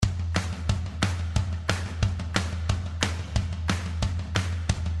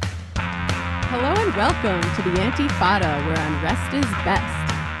Hello and welcome to the Antifada, where unrest is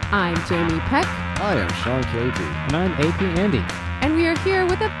best. I'm Jamie Peck. I am Sean KP. And I'm AP Andy. And we are here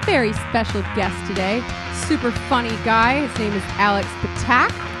with a very special guest today. Super funny guy. His name is Alex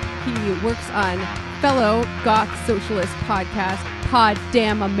Ptak. He works on fellow goth socialist podcast, Pod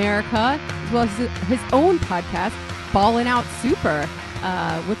Damn America, as well as his own podcast, Ballin' Out Super.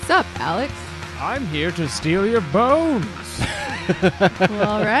 What's up, Alex? I'm here to steal your bones. Well,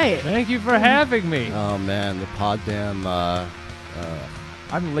 all right. Thank you for having me. Oh man, the poddamn.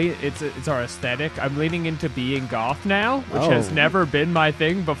 It's our aesthetic. I'm leaning into being goth now, which Oh. has never been my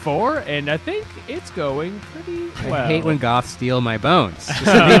thing before, and I think it's going pretty well. I hate when goths steal my bones. Just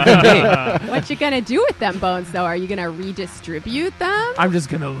leave them be. What you gonna do with them bones, though? Are you gonna redistribute them? I'm just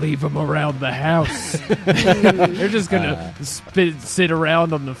gonna leave them around the house. They're just gonna sit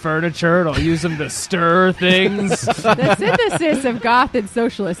around on the furniture, and I'll use them to stir things. The synthesis of goth and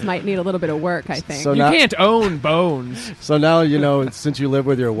socialist might need a little bit of work, I think. So You now- can't own bones. So now you know, since you live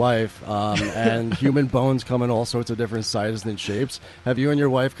with your wife, and human bones come in all sorts of different sizes and shapes. Have you and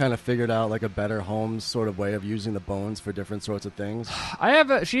your wife kind of figured out like a better home sort of way of using the bones for different sorts of things?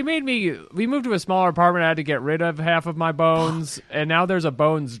 We moved to a smaller apartment. I had to get rid of half of my bones, and now there's a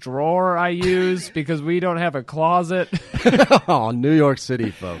bones drawer I use because we don't have a closet. Oh, New York City,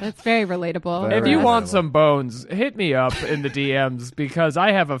 folks. That's very relatable. Very If you relatable. want some bones, hit me up in the DMs because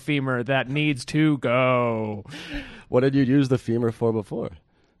I have a femur that needs to go. What did you use the femur for before?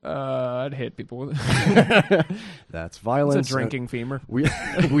 I'd hit people with it. That's violence. It's a drinking femur. We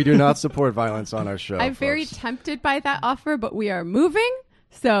do not support violence on our show. I'm very folks. tempted by that offer, but we are moving,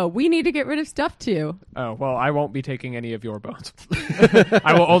 so we need to get rid of stuff too. Oh, well, I won't be taking any of your bones.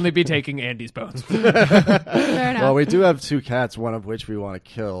 I will only be taking Andy's bones. Fair enough. Well, we do have two cats, one of which we want to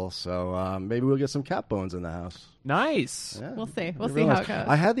kill, so maybe we'll get some cat bones in the house. Nice. Yeah. We'll see. We'll I see how it realized- goes.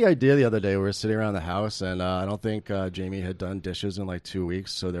 I had the idea the other day. We were sitting around the house, and I don't think Jamie had done dishes in like 2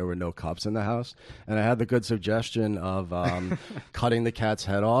 weeks, so there were no cups in the house. And I had the good suggestion of cutting the cat's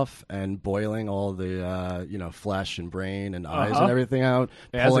head off and boiling all the flesh and brain and eyes and everything out,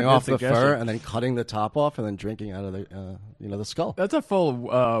 Yeah, that's a pulling good off the suggestion. fur, and then cutting the top off, and then drinking out of the skull. That's a full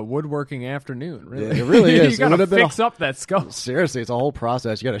woodworking afternoon, really. Yeah, it really is. You It gotta would have been fix up that skull. Seriously, it's a whole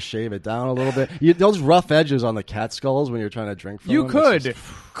process. You got to shave it down a little bit. Those rough edges on the cat skulls when you're trying to drink from You them, it's could just-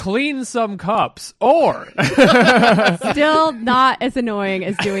 clean some cups, or Still not as annoying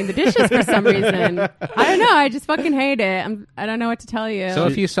as doing the dishes for some reason. I don't know. I just fucking hate it. I don't know what to tell you. So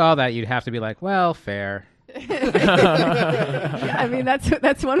if you saw that, you'd have to be like, well, fair. I mean,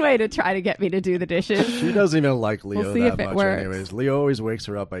 that's one way to try to get me to do the dishes. She doesn't even like Leo We'll see that if it much works. anyways. Leo always wakes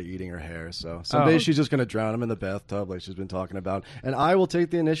her up by eating her hair. So some days she's just going to drown him in the bathtub like she's been talking about. And I will take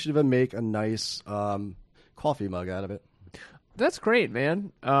the initiative and make a nice coffee mug out of it. that's great,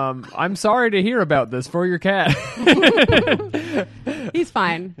 man. I'm sorry to hear about this for your cat. He's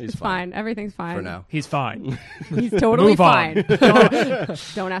fine. He's It's fine. fine. Everything's fine. For now, he's fine. He's totally Move on. fine.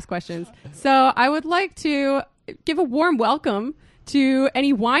 Don't ask questions. So I would like to give a warm welcome to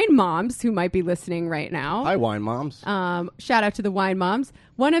any wine moms who might be listening right now. Hi, wine moms. Shout out to the wine moms.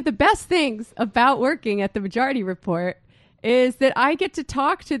 One of the best things about working at the Majority Report is that I get to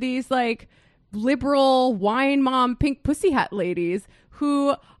talk to these like liberal wine mom pink pussy hat ladies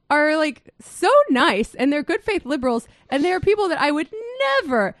who are like so nice, and they're good faith liberals, and they're people that I would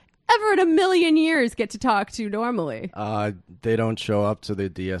never ever in a million years get to talk to normally. They don't show up to the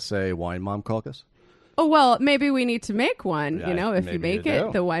DSA Wine Mom Caucus. Oh, well, maybe we need to make one. Yeah, You know, if you maybe make you it,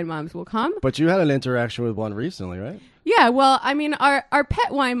 do. the wine moms will come. But you had an interaction with one recently, right? Yeah, well, I mean, our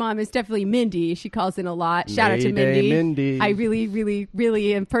pet wine mom is definitely Mindy. She calls in a lot. Shout out to Mayday, Mindy. Mindy. I really, really,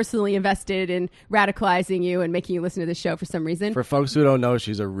 really am personally invested in radicalizing you and making you listen to the show for some reason. For folks who don't know,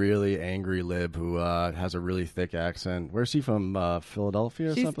 she's a really angry lib who has a really thick accent. Where's she from?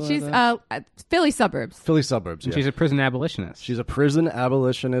 Philadelphia or something She's like that? Philly suburbs. Philly suburbs, yeah. She's a prison abolitionist. She's a prison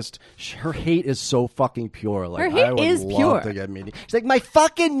abolitionist. Her hate is so fucking pure. Like, Her hate I would is love pure. to get Mindy. She's like, my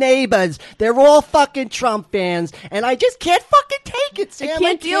fucking neighbors, they're all fucking Trump fans, and I just can't fucking take it, Sam.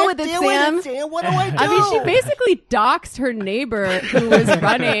 can't deal with it, Sam. What do I do? I mean, she basically doxed her neighbor who was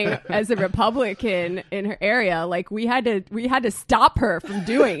running as a Republican in her area. Like we had to stop her from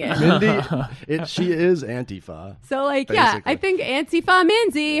doing it. Mindy, she is Antifa. So, like, yeah, Basically. I think Antifa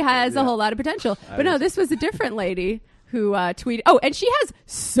Minzy has a whole lot of potential. But no, this was a different lady who tweeted. Oh, and she has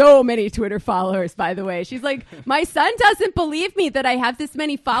so many Twitter followers, by the way. She's like, my son doesn't believe me that I have this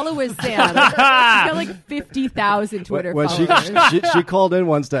many followers, Sam. She's got like 50,000 Twitter when followers. she called in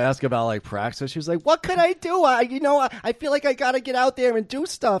once to ask about like praxis. She was like, what could I do? I feel like I got to get out there and do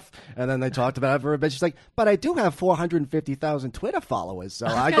stuff. And then they talked about it for a bit. She's like, but I do have 450,000 Twitter followers, so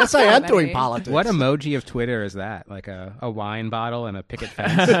I guess I am doing politics. What emoji of Twitter is that? Like a wine bottle and a picket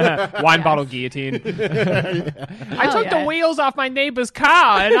fence? Wine bottle guillotine. I took the wheels off my neighbor's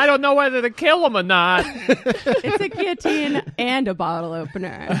car, and I don't know whether to kill him or not. It's a guillotine and a bottle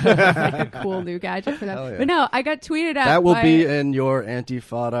opener. It's like a cool new gadget for them. Yeah. But no, I got tweeted at. That will by, be in your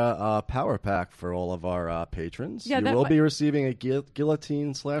Antifada power pack for all of our patrons. Yeah, you will be receiving a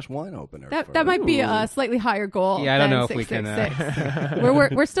guillotine/wine opener. That might be a slightly higher goal. Yeah, I don't than know if we can.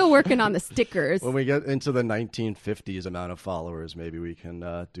 666. We're still working on the stickers. When we get into the 1950s amount of followers, maybe we can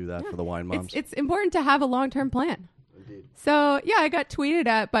do that for the wine moms. It's important to have a long-term plan. Indeed. So, yeah, I got tweeted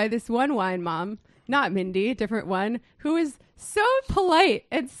at by this one wine mom, not Mindy, a different one, who is so polite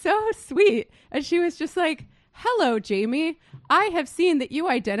and so sweet. And she was just like, hello, Jamie. I have seen that you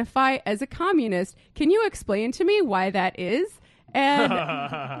identify as a communist. Can you explain to me why that is? And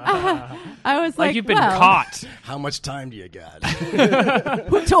I was like, you've been caught. How much time do you got?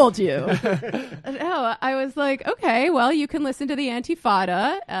 Who told you? No, I was like, okay, well, you can listen to the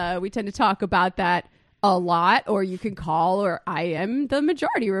Antifada. We tend to talk about that a lot, or you can call, or I am the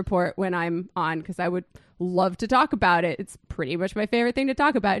Majority Report when I'm on, because I would love to talk about it. It's pretty much my favorite thing to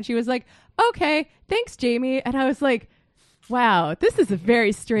talk about. And she was like, okay, thanks, Jamie. And I was like, wow, this is a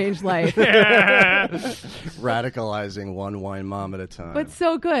very strange life. Radicalizing one wine mom at a time. But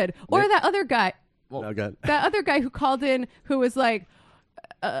so good. Or that other guy. No, good. That other guy who called in who was like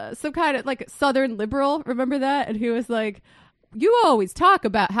some kind of like Southern liberal. Remember that? And he was like, you always talk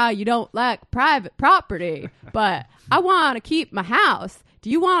about how you don't like private property, but I want to keep my house. Do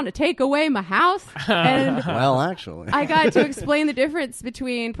you want to take away my house? And well, actually. I got to explain the difference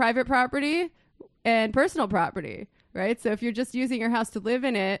between private property and personal property. Right? So if you're just using your house to live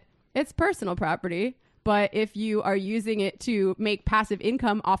in it, it's personal property. But if you are using it to make passive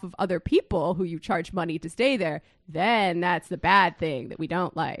income off of other people who you charge money to stay there, then that's the bad thing that we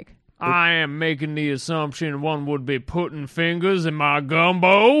don't like. I am making the assumption one would be putting fingers in my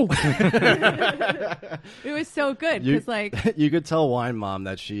gumbo. It was so good because, like, you could tell Wine Mom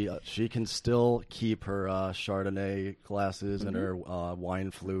that she can still keep her Chardonnay glasses and her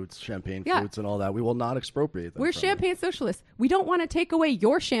wine flutes, champagne flutes, and all that. We will not expropriate them. We're champagne socialists. We don't want to take away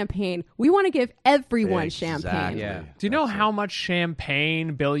your champagne. We want to give everyone champagne. Yeah. Do you know how much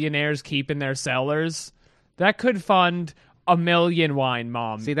champagne billionaires keep in their cellars? That could fund 1 million wine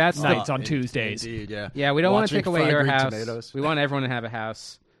mom nights on Tuesdays. Indeed, yeah. Yeah, we don't want to take away your house. Tomatoes. We want everyone to have a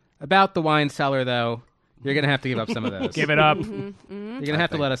house. About the wine cellar, though, you're going to have to give up some of those. Give it up. You're going to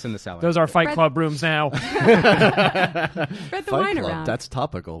have to let us in the cellar. Those are Fight Club rooms now. Spread the Fight wine Club. around. That's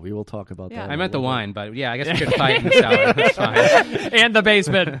topical. We will talk about that. I meant the wine, but yeah, I guess we could fight in the cellar. That's fine. And the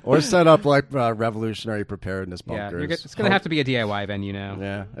basement. Or set up like revolutionary preparedness bunkers. Yeah, it's going to have to be a DIY venue now.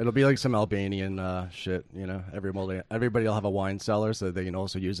 Yeah, it'll be like some Albanian shit. You know, everybody will have a wine cellar so they can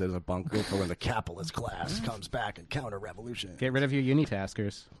also use it as a bunker for when the capitalist class comes back and counter revolution. Get rid of your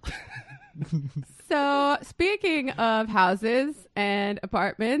unitaskers. So, speaking of houses and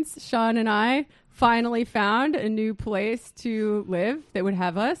apartments, Sean and I finally found a new place to live that would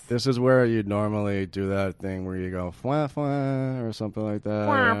have us. This is where you'd normally do that thing where you go fwah fwah or something like that.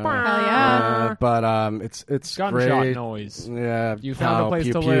 Hell yeah. But it's Gunshot great. noise. Yeah, You found a place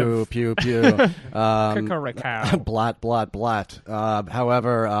pew, to pew, live. Pew pew. Kikaricow. Blat blat blat.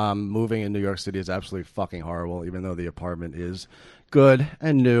 However, moving in New York City is absolutely fucking horrible. Even though the apartment is good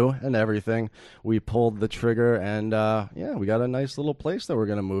and new and everything, we pulled the trigger and we got a nice little place that we're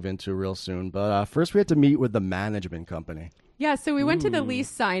going to move into real soon. But first we had to meet with the management company. Yeah, so we went to the lease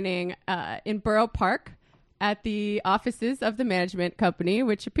signing in Borough Park at the offices of the management company,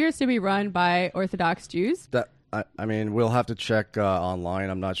 which appears to be run by Orthodox Jews. I mean, we'll have to check online.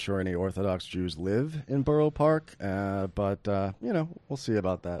 I'm not sure any Orthodox Jews live in Borough Park, but we'll see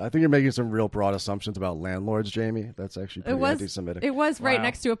about that. I think you're making some real broad assumptions about landlords, Jamie. That's actually pretty anti-Semitic. It was right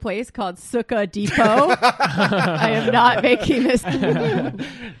next to a place called Sukkah Depot. I am not making this.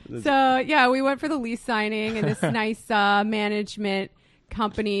 So, yeah, we went for the lease signing, and this nice management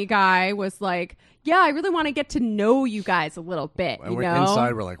company guy was like, yeah, I really want to get to know you guys a little bit. And we're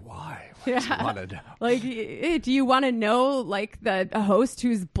inside, we're like, why? Yeah. Want to know? Like, do you want to know, like, the host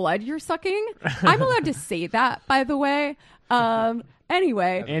whose blood you're sucking? I'm allowed to say that, by the way. And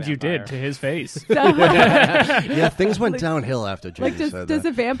Anyway, And you did to his face. Yeah, things went downhill after Jamie like, said does that.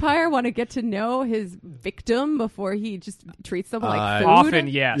 a vampire want to get to know his victim before he just treats them like food? Often,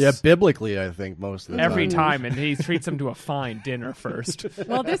 yes. Yeah, biblically, I think most of the Every time. time, and he treats them to a fine dinner first.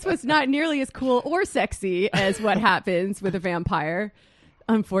 Well, this was not nearly as cool or sexy as what happens with a vampire,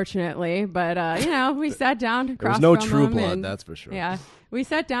 unfortunately. But, we sat down There across was no from true him blood, and- that's for sure. Yeah. We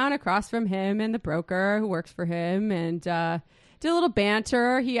sat down across from him and the broker who works for him and did a little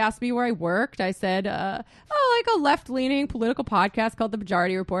banter. He asked me where I worked. I said, like a left-leaning political podcast called The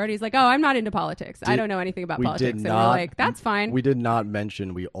Majority Report. He's like, I'm not into politics. I don't know anything about politics. And we're like, that's fine. We did not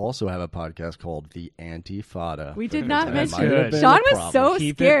mention we also have a podcast called The Antifada. We did not That mention might have it. been Sean a was problem. so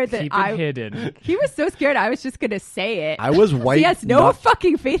Keep scared it that hidden. he was so scared I was just going to say it. I was white. He has no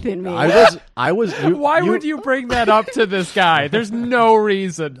fucking faith in me. I was. Why would you bring that up to this guy? There's no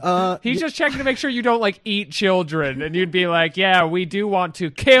reason. He's just checking to make sure you don't eat children, and you'd be like, "Yeah, we do want to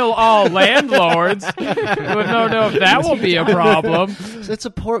kill all landlords." But no, that will be a problem. It's a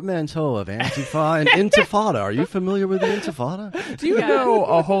portmanteau of Antifa and Intifada. Are you familiar with the Intifada? Do you know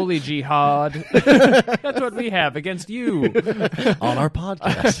a holy jihad? That's what we have against you. On our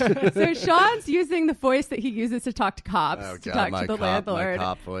podcast. So Sean's using the voice that he uses to talk to cops, Oh, to God, talk my to the cop- my landlord.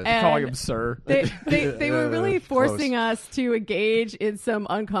 cop voice. And Calling him sir. They were really forcing close. us to engage in some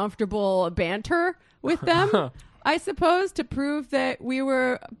uncomfortable banter with them. I suppose to prove that we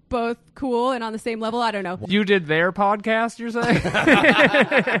were both cool and on the same level. I don't know. You did their podcast, you're saying?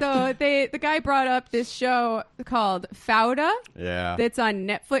 So the guy brought up this show called Fauda Yeah. that's on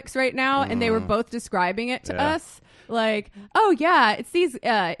Netflix right now, and they were both describing it to Yeah. us. Like, oh yeah, it's these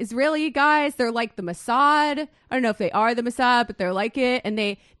Israeli guys. They're like the Mossad. I don't know if they are the Mossad, but they're like it. And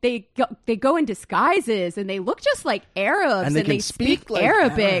they go in disguises, and they look just like Arabs, And they can speak speak like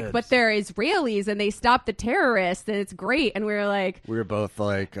Arabic, Arabs. but they're Israelis, and they stop the terrorists, and it's great. And we were like, We were both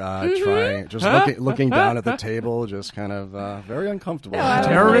trying, just looking down at the table, just kind of very uncomfortable. No, I was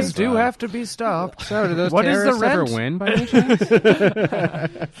Terrorists like- do have to be stopped. So, do those What is the terrorists ever rent? win by any chance?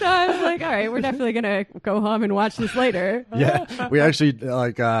 so I was like, all right, we're definitely gonna go home and watch this later. Yeah, we actually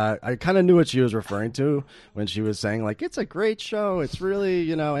I kind of knew what she was referring to when she was saying it's a great show. It's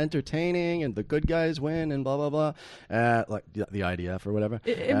really entertaining, and the good guys win, and blah blah blah. Like the IDF or whatever.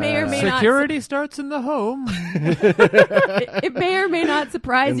 It may or may not. Security starts in the home. It may or may not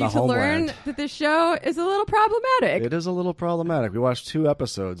surprise In you the to learn homeland. that this show is a little problematic. It is a little problematic. We watched 2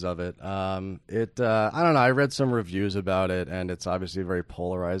 episodes of it. I don't know. I read some reviews about it, and it's obviously a very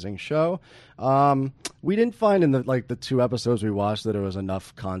polarizing show. We didn't find in the 2 episodes we watched that it was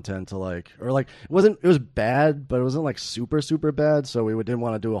enough content to it was bad, but it wasn't super super bad. So we didn't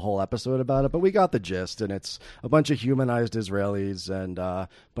want to do a whole episode about it. But we got the gist, and it's a bunch of humanized Israelis and a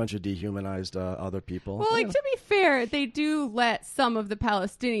bunch of dehumanized other people. Well, to be fair, they do let some of the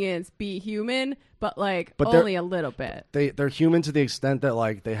Palestinians be human, but But they're- only a little bit. They're human to the extent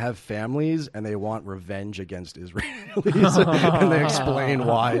that they have families and they want revenge against Israelis, and they explain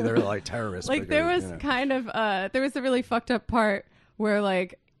why they're terrorists. There was kind of there was a really fucked up part where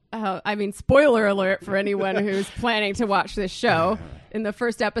spoiler alert for anyone who's planning to watch this show. In the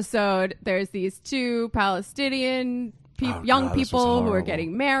first episode, there's these 2 Palestinian young God, this was people who are horrible.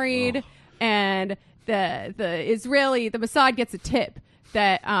 getting married, and the Mossad gets a tip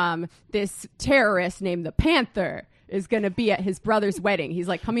that this terrorist named the Panther is going to be at his brother's wedding. He's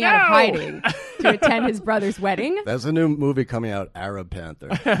coming out of hiding to attend his brother's wedding. That's a new movie coming out, Arab Panther.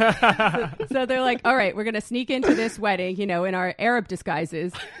 So they're like, all right, we're going to sneak into this wedding, in our Arab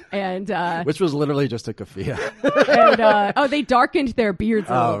disguises. And, Which was literally just a keffiyeh. they darkened their beards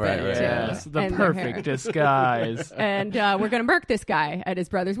a little right, bit. right, too, Yes, the and their hair. perfect disguise. And we're going to murk this guy at his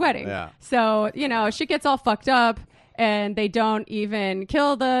brother's wedding. Yeah. So, shit gets all fucked up, and they don't even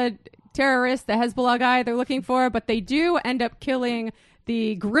kill the terrorist, the Hezbollah guy they're looking for, but they do end up killing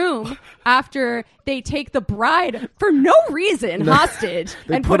the groom after they take the bride for no reason hostage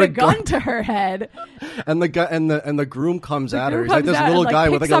They and put put a a gun gun- to her head. And the guy and the groom comes at her. groom He's like comes this out little and, guy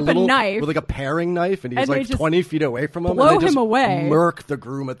with picks a up a little knife. with a paring knife, and he's And they just 20 feet away from him. blow and they him just away. Murk the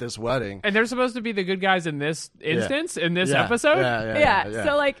groom at this wedding. And they're supposed to be the good guys in this instance, in this Yeah. episode? Yeah.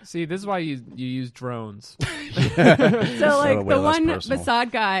 So See, this is why you use drones. So way the less one personal.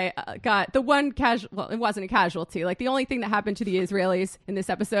 Mossad guy got the one casual. Well, it wasn't a casualty. The only thing that happened to the Israelis in this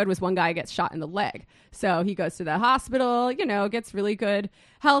episode was one guy gets shot in the leg. So he goes to the hospital. Gets really good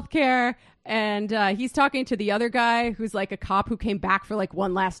health care. And he's talking to the other guy who's a cop who came back for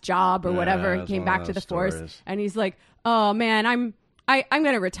one last job or whatever. He it's came one of back to the those force, stories. and he's like, "Oh man, I'm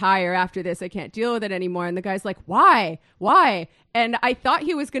going to retire after this. I can't deal with it anymore." And the guy's like, "Why? Why?" And I thought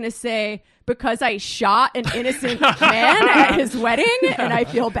he was going to say, because I shot an innocent man at his wedding and I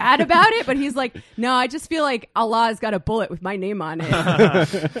feel bad about it. But he's like, no, I just feel like Allah's got a bullet with my name on it.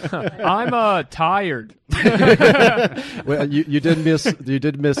 I'm tired. Well, you did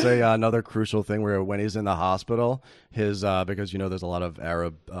miss another crucial thing where when he's in the hospital, his because there's a lot of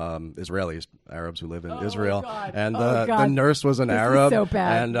Arabs who live in Israel, God. and Oh, the God. nurse was an This is Arab, so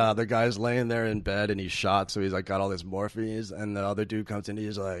bad. and the guy's laying there in bed and he's shot, so he's like got all this morphine, and the other dude comes in,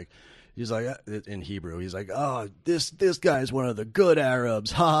 he's like in Hebrew, he's like, oh, this guy's one of the good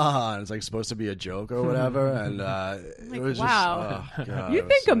Arabs, ha ha ha, and it's like supposed to be a joke or whatever, and it was wow. just, oh, God, You it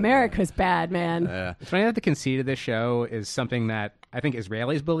was think so America's bad, man. bad. Yeah. It's funny that the conceit of this show is something that I think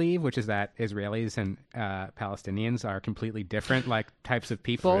Israelis believe, which is that Israelis and Palestinians are completely different, like types of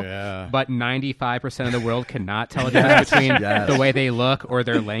people. Yeah. But 95% of the world cannot tell the difference between Yes. the way they look or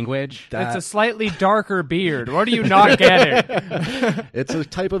their language. It's a slightly darker beard. What are you not getting? It's a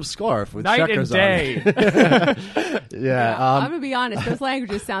type of scarf with Night and checkers day. on it. Yeah, Yeah. I'm gonna be honest. Those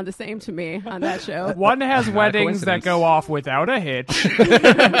languages sound the same to me on that show. One has weddings that coincidence. go off without a hitch.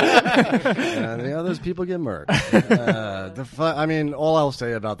 And the others people get murked. I mean, all I'll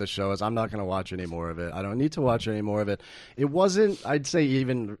say about the show is I'm not going to watch any more of it. I don't need to watch any more of it. It wasn't, I'd say,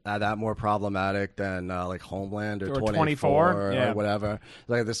 even that more problematic than like Homeland or 24, or yeah. whatever.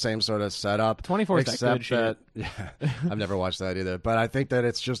 Like the same sort of setup. 24 is that except good shit. Yeah, I've never watched that either. But I think that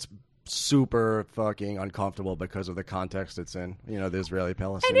it's just super fucking uncomfortable because of the context it's in. The And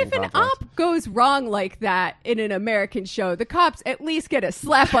Israeli-Palestinian if an conflict. op goes wrong like that in an American show, the cops at least get a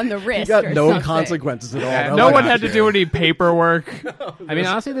slap on the You wrist. got or no something. consequences at all. Yeah, They're No like, one had to do any paperwork. I mean,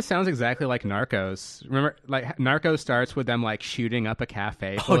 honestly, this sounds exactly like Narcos. Remember, like Narcos starts with them like shooting up a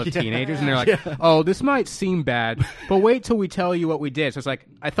cafe full of teenagers, and they're like, "Oh, this might seem bad, but wait till we tell you what we did." So it's like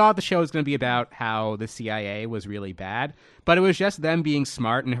I thought the show was going to be about how the CIA was really bad, but it was just them being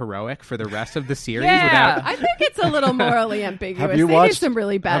smart and heroic for the rest of the series. Yeah, Without I think it's a little morally ambiguous. Have you They watched did some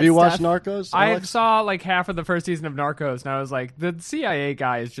really bad Have you watched stuff. Narcos? I Alex? saw like half of the first season of Narcos, and I was like, the CIA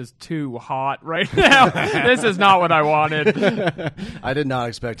guy is just too hot right now. This is not what I wanted. I did not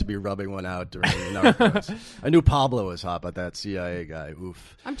expect to be rubbing one out during Narcos. I knew Pablo was hot, but that CIA guy,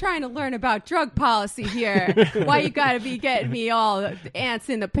 oof. I'm trying to learn about drug policy here. Why you gotta be getting me all ants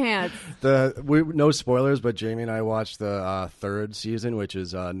in the pants? No spoilers, but Jamie and I watched the third season, which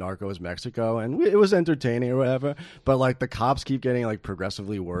is Narcos Mexico, and it was entertaining or whatever. But like the cops keep getting like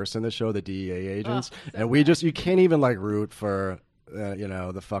progressively worse in the show, the DEA agents, and you can't even like root for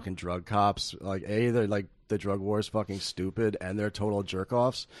the fucking drug cops. Like they're like the drug war is fucking stupid and they're total jerk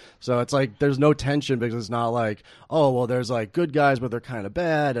offs. So it's like there's no tension because it's not like, oh well, there's like good guys but they're kind of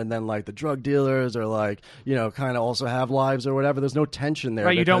bad, and then like the drug dealers are like kind of also have lives or whatever. There's no tension there.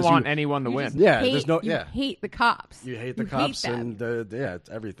 Right, you don't because want anyone to win. Yeah, Hate, there's no. you Yeah, hate the cops. you hate the You cops them. and it's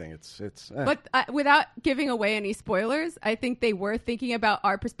everything. It's. But without giving away any spoilers, I think they were thinking about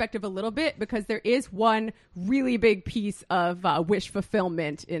our perspective a little bit because there is one really big piece of wish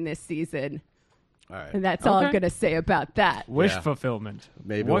fulfillment in this season. All right. And that's all I'm Okay. going to say about that. Wish Yeah. fulfillment.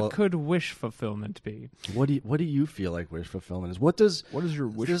 Maybe what we'll- could wish fulfillment be? What do you feel like wish fulfillment is? What is your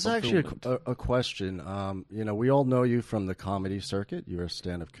wish There's actually fulfillment? a question. We all know you from the comedy circuit. You're a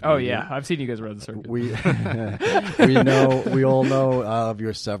stand-up comedian. Oh yeah, I've seen you guys around the circuit. We we all know of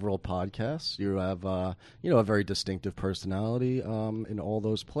your several podcasts. You have a very distinctive personality in all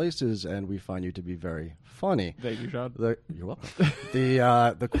those places, and we find you to be very funny. Thank you, Sean. You're welcome.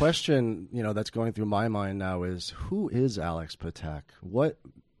 The question that's going through my mind now is, who is Alex Ptak? What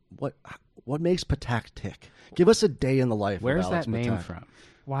makes Ptak tick? Give us a day in the life. where's of Alex that name Ptak. from?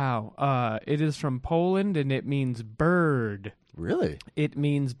 Wow. It is from Poland and it means bird. Really? It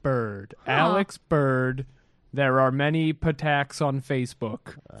means bird. Alex Bird. There are many Ptaks on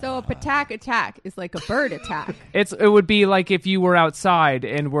Facebook. So a Ptak attack is like a bird attack. It would be like if you were outside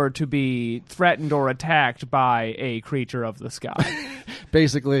and were to be threatened or attacked by a creature of the sky.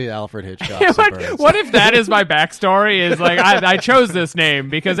 Basically, Alfred Hitchcock's The Birds. What if that is my backstory? Is like I chose this name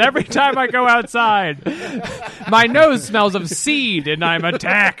because every time I go outside, my nose smells of seed and I'm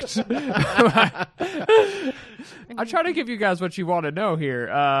attacked. I'm trying to give you guys what you want to know here.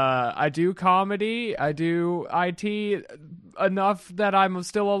 I do comedy. I do IT enough that I'm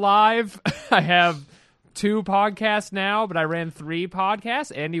still alive. I have 2 podcasts now, but I ran 3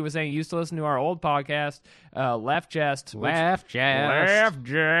 podcasts. Andy was saying he used to listen to our old podcast, Left Jest. Left Jest. Left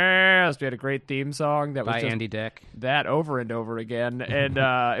Jest. We had a great theme song that was By just Andy Dick. that over and over again. And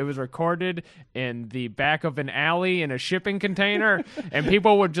it was recorded in the back of an alley in a shipping container. And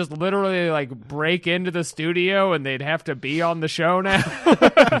people would just literally like break into the studio and they'd have to be on the show now.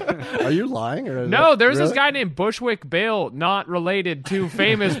 Are you lying? Or No, there's really? this guy named Bushwick Bill, not related to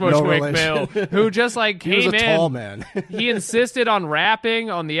famous Bushwick Bill, who just like He was came a in. tall man. He insisted on rapping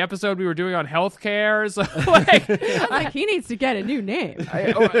on the episode we were doing on healthcare. So, like, Like he needs to get a new name.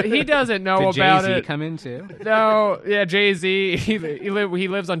 he doesn't know Did about Jay-Z it. come in too? No, yeah, Jay-Z. He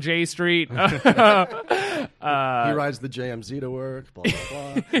lives on J Street. He rides the JMZ to work. Blah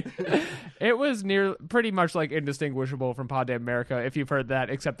blah blah. It was pretty much like indistinguishable from Pod Day America, if you've heard that,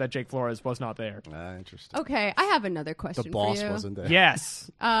 except that Jake Flores was not there. Interesting. Okay, I have another question The boss for you. wasn't there. Yes.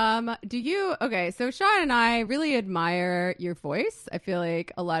 Do you? Okay, so Sean and I really admire your voice. I feel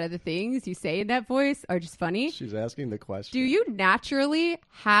like a lot of the things you say in that voice are just funny. She's asking the question. Do you naturally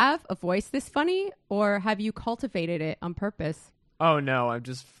have a voice this funny, or have you cultivated it on purpose? Oh, no, I'm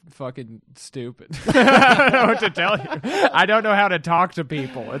just fucking stupid. I don't know what to tell you. I don't know how to talk to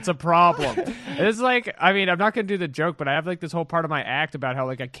people. It's a problem. It's like, I mean, I'm not going to do the joke, but I have like this whole part of my act about how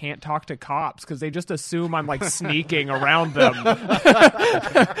like I can't talk to cops because they just assume I'm like sneaking around them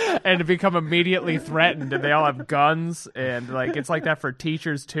and become immediately threatened, and they all have guns, and like it's like that for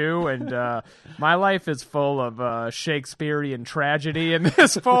teachers too. And my life is full of Shakespearean tragedy in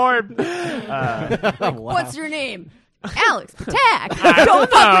this form. What's your name? Alex Ptak. Don't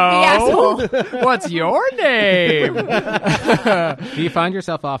fuck with me, asshole. What's your name? Do you find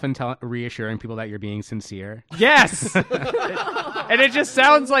yourself often reassuring people that you're being sincere? Yes. And it just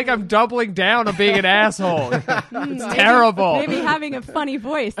sounds like I'm doubling down on being an asshole. It's terrible. Maybe having a funny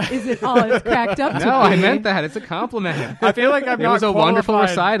voice isn't all it's cracked up to be. No, I meant that. It's a compliment. I feel like I'm It not was a wonderful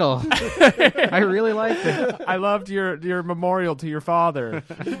qualified. recital. I really liked it. I loved your memorial to your father.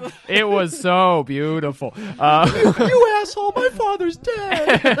 It was so beautiful. You asshole! My father's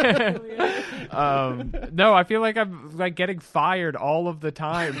dead. No, I feel like I'm like getting fired all of the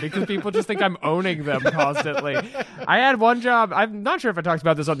time because people just think I'm owning them constantly. I had one job. I'm not sure if I talked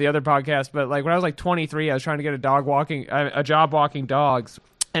about this on the other podcast, but like when I was like 23, I was trying to get a job walking dogs.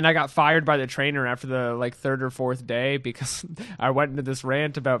 And I got fired by the trainer after the like 3rd or 4th day because I went into this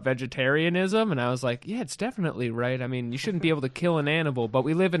rant about vegetarianism, and I was like, yeah, it's definitely right. I mean, you shouldn't be able to kill an animal, but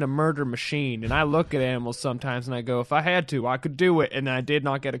we live in a murder machine, and I look at animals sometimes and I go, if I had to, I could do it, and I did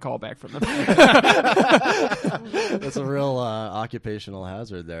not get a call back from them. That's a real occupational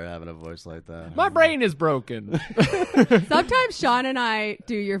hazard there, having a voice like that. My brain is broken. Sometimes Sean and I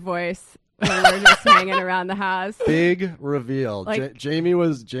do your voice when we're just hanging around the house. Big reveal. Like-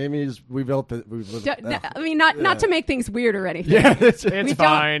 Jamie's. We built it. I mean, not to make things weird or anything. Yeah, it's It's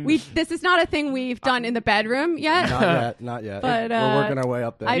fine. This is not a thing we've done in the bedroom yet. not yet. But, we're working our way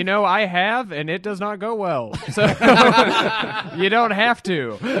up there. You know, I have, and it does not go well. So you don't have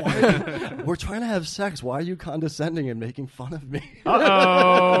to. We're trying to have sex. Why are you condescending and making fun of me?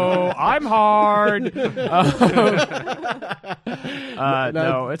 Uh-oh, I'm hard.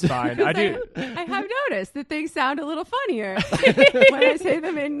 No, it's fine. I do. I have noticed that things sound a little funnier when I say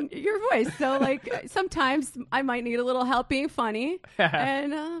them in your voice. So, like, sometimes I might need a little help being funny,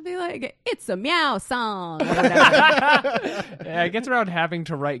 and I'll be like, "It's a meow song." Or whatever. Yeah, it gets around having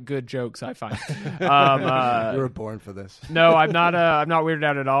to write good jokes, I find. You were born for this. No, I'm not weirded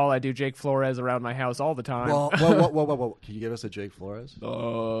out at all. I do Jake Flores around my house all the time. Whoa. Can you give us a Jake Flores?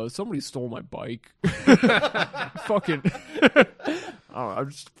 Somebody stole my bike. Fucking. Oh, I'm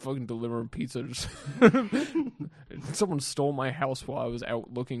just fucking delivering pizza. Someone stole my house while I was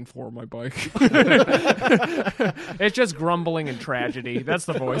out looking for my bike. It's just grumbling and tragedy. That's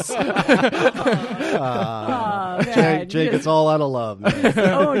the voice. Man, Jake, it's all out of love, man.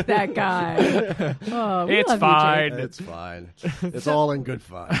 owned that guy. Oh, we It's love you, fine. Jake. It's fine. It's all in good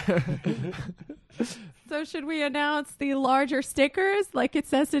fun. So, should we announce the larger stickers like it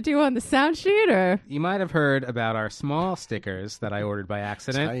says to do on the sound sheet, or? You might have heard about our small stickers that I ordered by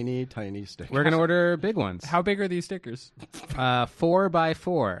accident. Tiny stick. We're going to order big ones. How big are these stickers?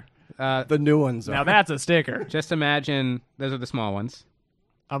 4x4. The new ones Now are. that's a sticker. Just imagine those are the small ones.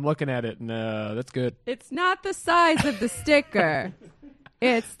 I'm looking at it, and that's good. It's not the size of the sticker.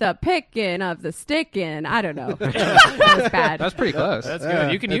 It's the picking of the sticking. I don't know. That was bad. That's pretty close. That's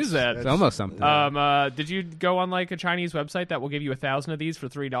good. You can use that. It's almost something. Did you go on like a Chinese website that will give you 1,000 of these for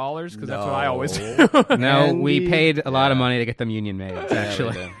 $3? Because that's what I always do. No, we paid a lot of money to get them union made.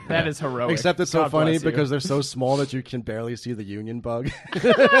 Actually, That is heroic. Except it's so God funny bless you. because they're so small that you can barely see the union bug.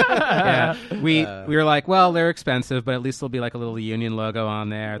 yeah. We were like, well, they're expensive, but at least there'll be like a little union logo on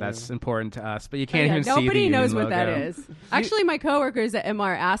there. That's important to us. But you can't even see the nobody union knows what logo. that is. Actually, my coworkers at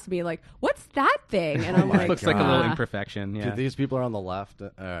MR asked me, like, what's that thing? And I'm like, Looks like a little imperfection. Yeah. These people are on the left. All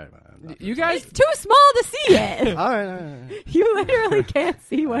right, man. You guys, it's too small to see it. All right. You literally can't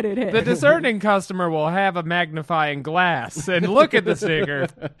see what it is. the discerning customer will have a magnifying glass and look at the sticker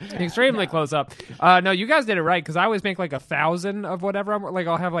extremely close up. No, you guys did it right because I always make like 1,000 of whatever I'm like.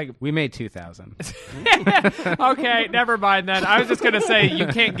 I'll have like. We made 2,000. Okay, never mind then. I was just gonna say you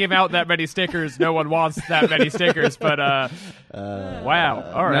can't give out that many stickers. No one wants that many stickers. But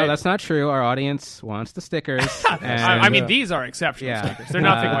wow, all right. No, that's not true. Our audience wants the stickers. I mean, these are exceptional Yeah. stickers. They're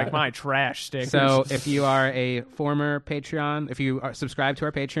nothing like my trash stickers. So if you are a former Patreon, if you are subscribed to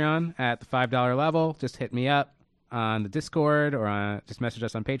our Patreon at the $5 level, just hit me up on the Discord or just message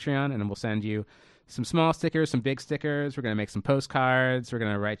us on Patreon, and then we'll send you some small stickers, some big stickers. We're going to make some postcards. We're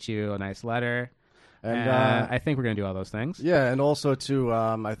going to write you a nice letter. And I think we're going to do all those things. Yeah, and also, too,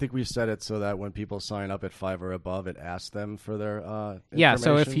 I think we set it so that when people sign up at $5 or above, it asks them for their Yeah,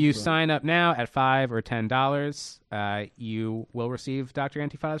 so if information. you sign up now at $5 or $10, you will receive Dr.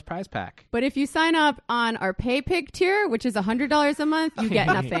 Antifada's prize pack. But if you sign up on our Pay Pig tier, which is $100 a month, you get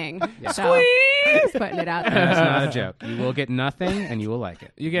nothing. So, just putting it out there. That's not a joke. You will get nothing, and you will like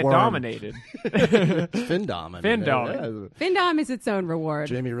it. you get Worm. dominated. Findom. I mean, Findom. Findom is its own reward.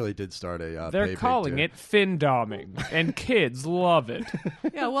 Jamie really did start a They're pay calling pig it findoming, and kids love it.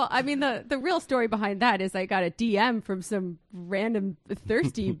 Yeah, well, I mean, the real story behind that is I got a DM from some random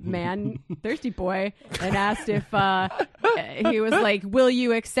thirsty boy, and asked if he was like, "Will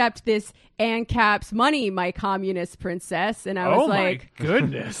you accept this ANCAP's money, my communist princess?" And I was like, my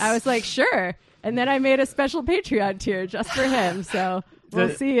goodness. I was like, sure. And then I made a special Patreon tier just for him. So we'll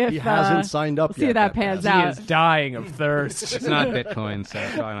see if He hasn't signed up we'll see yet, if that that pans He out. is dying of thirst. It's not Bitcoin, so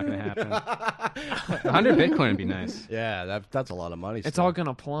it's probably not going to happen. 100 Bitcoin would be nice. Yeah, that's a lot of money. It's still. all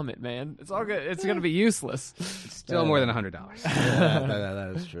gonna plummet, man. It's all good. It's gonna be useless. It's still more than $100. Yeah,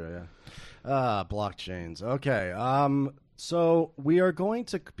 that is true. Yeah. Blockchains. Okay. So we are going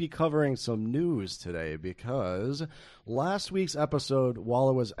to be covering some news today because last week's episode, while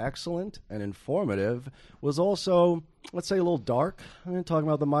it was excellent and informative, was also, let's say, a little dark. Talking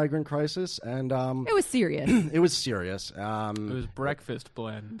about the migrant crisis, and It was serious. it was serious. It was breakfast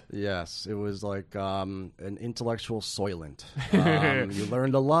blend. Yes, it was like an intellectual soylent. You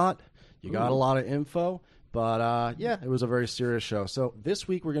learned a lot. You got a lot of info. But, yeah, it was a very serious show. So this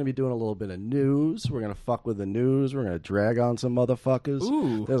week we're going to be doing a little bit of news. We're going to fuck with the news. We're going to drag on some motherfuckers.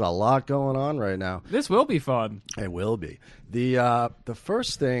 Ooh. There's a lot going on right now. This will be fun. It will be. The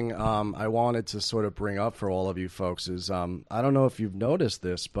first thing I wanted to sort of bring up for all of you folks is, I don't know if you've noticed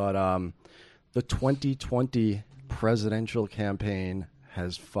this, but the 2020 presidential campaign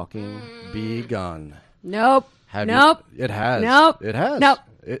has fucking begun. Nope. Have Nope. You, it has. Nope. It has. Nope.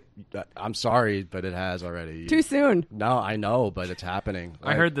 I'm sorry, but it has already. Too soon. No, I know, but it's happening.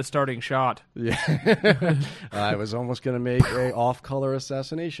 I heard the starting shot. Yeah. I was almost going to make a off-color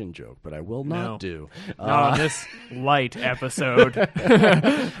assassination joke, but I will not No. do. Not on this light episode.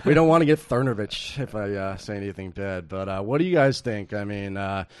 We don't want to get Thurnovich if I say anything bad. But what do you guys think? I mean,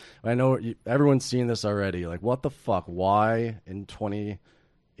 I know everyone's seen this already. Like, what the fuck? Why in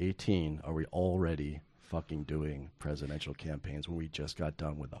 2018 are we already fucking doing presidential campaigns when we just got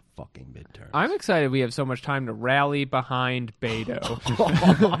done with a fucking midterm? I'm excited we have so much time to rally behind Beto,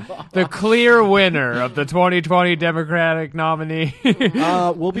 the clear winner of the 2020 Democratic nominee.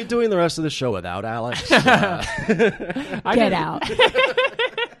 We'll be doing the rest of the show without Alex. Get out.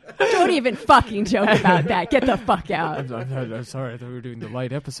 Don't even fucking joke about that. Get the fuck out. I'm sorry, I thought we were doing the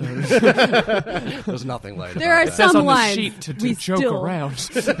light episode. There's nothing light There about are that. Says some on the lines sheet to we joke still- around.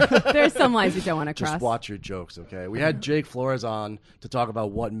 There's some lines you don't want to cross. Just watch your jokes, okay? We had Jake Flores on to talk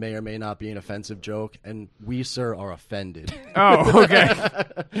about what may or may not be an offensive joke, and we, sir, are offended. Oh, okay.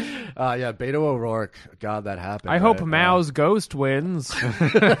 Yeah, Beto O'Rourke. God, that happened. I hope right? Mao's ghost wins.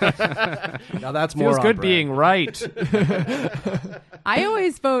 Now that's more Feels on good brand. being right. I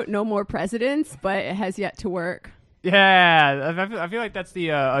always vote no more presidents, but it has yet to work. Yeah, I feel like that's the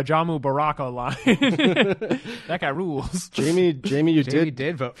Ajamu Baraka line. That guy rules. Jamie, you Jamie did.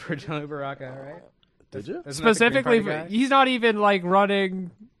 did vote for Johnny Baraka, right? Did you? Isn't that the Green Specifically, Party guy? he's not even like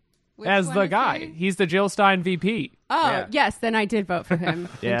running. as one the is guy. he? He's the Jill Stein VP. Oh, Yeah. yes, then I did vote for him.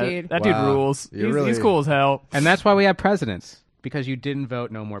 Yeah, Indeed. that dude Wow. rules. You He's really- cool as hell. And that's why we have presidents. Because you didn't vote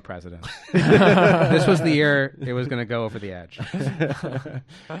no more presidents. This was the year it was going to go over the edge.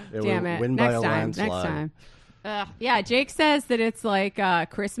 Damn it. Win by Next a time. landslide. Next time. Yeah, Jake says that it's like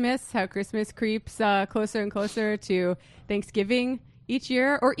Christmas, how Christmas creeps closer and closer to Thanksgiving each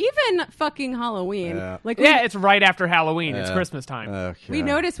year, or even fucking Halloween. Yeah. Like Yeah, it's right after Halloween. It's Yeah. Christmas time. Okay. we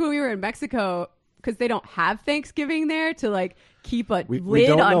noticed when we were in Mexico, because they don't have Thanksgiving there, to like keep a We lid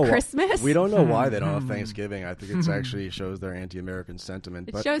don't on know Christmas. We don't know why they don't have Thanksgiving. I think it actually shows their anti-American sentiment.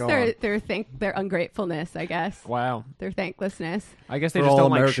 It but shows go their ungratefulness, I guess. Wow. Their thanklessness. I guess they For just all don't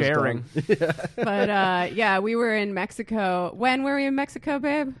like America's sharing. But yeah, we were in Mexico. When were we in Mexico,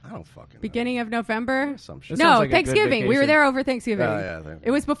 babe? I don't fucking know. Beginning of November? Some shit. That sounds No, like a good Thanksgiving. We were vacation. there over Thanksgiving. Yeah, yeah, It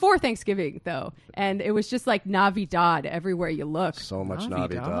was before Thanksgiving, though. And it was just like Navidad everywhere you look. So much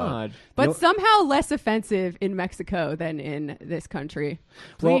Navidad. Navidad. But You know- somehow less offensive in Mexico than in this country.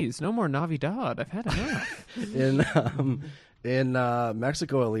 Please, no more Navidad. I've had enough. In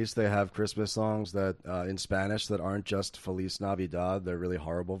Mexico, at least, they have Christmas songs that in Spanish that aren't just Feliz Navidad. They're really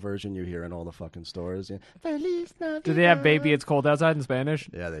horrible version you hear in all the fucking stores. Yeah. Feliz Navidad. Do they have "Baby It's Cold Outside" in Spanish?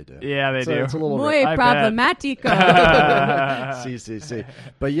 Yeah, they do. Yeah, they So do. It's a little Muy I bet. problemático. CCC.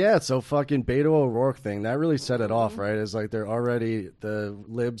 But yeah, so fucking Beto O'Rourke thing, that really set it off, right? It's like the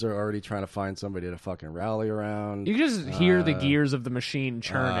libs are already trying to find somebody to fucking rally around. You can just hear the gears of the machine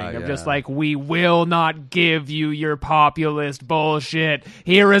churning. Of yeah. just like, we will not give you your populist bullshit.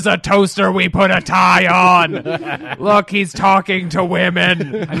 Here is a toaster we put a tie on. Look, he's talking to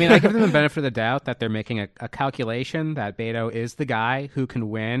women. I mean, I give them the benefit of the doubt that they're making a calculation that Beto is the guy who can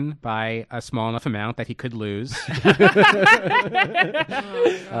win by a small enough amount that he could lose.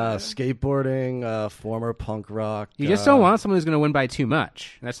 Skateboarding, former punk rock. You just don't want someone who's going to win by too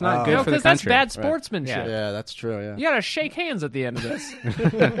much. That's not good No, for the because that's country. bad sportsmanship. Yeah, that's true, yeah. You gotta shake hands at the end of this.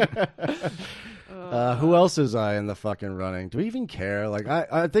 Who else is in the fucking running? Do we even care? Like,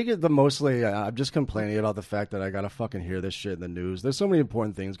 I think mostly I'm just complaining about the fact that I gotta fucking hear this shit in the news. There's so many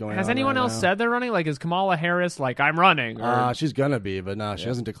important things going on. Has anyone right else now. said they're running? Like, is Kamala Harris like, I'm running? Or, She's gonna be, but no, she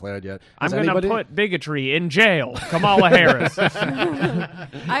hasn't declared yet. I'm Has gonna anybody? put bigotry in jail. Kamala Harris.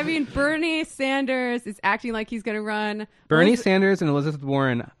 I mean, Bernie Sanders is acting like he's going to run. Bernie Sanders and Elizabeth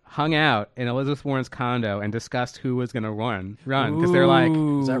Warren hung out in Elizabeth Warren's condo and discussed who was going to run because they're like,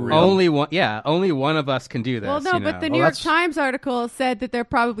 Is that real? only one of us can do this. Well, no, you but know? the New York Times article said that they're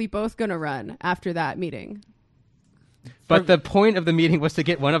probably both going to run after that meeting. But the point of the meeting was to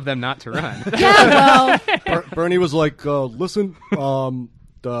get one of them not to run. Yeah, well, Bernie was like, listen,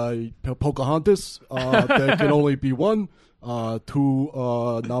 the Pocahontas, there can only be one. Two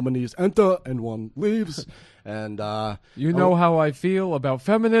nominees enter and one leaves. And You know how I feel about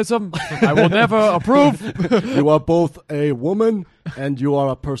feminism. I will never approve. you are both a woman and you are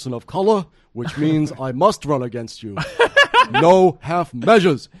a person of color, which means I must run against you. No half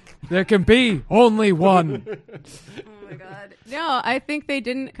measures. There can be only one. oh my God. No, I think they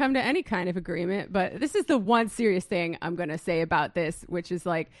didn't come to any kind of agreement. But this is the one serious thing I'm going to say about this, which is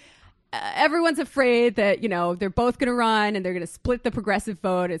like, everyone's afraid that, they're both going to run and they're going to split the progressive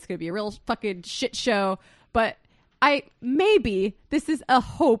vote. It's going to be a real fucking shit show. But maybe this is a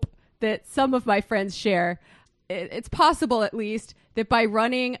hope that some of my friends share. It's possible, at least, that by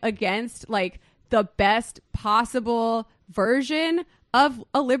running against like the best possible version of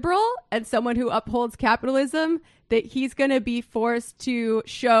a liberal and someone who upholds capitalism, that he's going to be forced to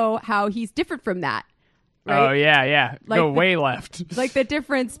show how he's different from that. Right? Oh, yeah. Like Go the- way left. Like the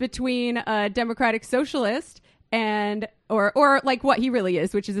difference between a democratic socialist and or like what he really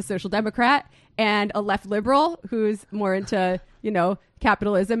is, which is a social democrat, and a left liberal who's more into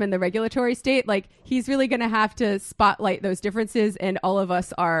capitalism and the regulatory state. Like, he's really going to have to spotlight those differences, and all of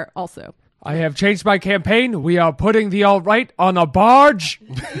us are also. I have changed my campaign. We are putting the alt-right on a barge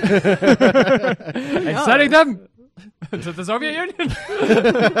and sending them to the Soviet Union.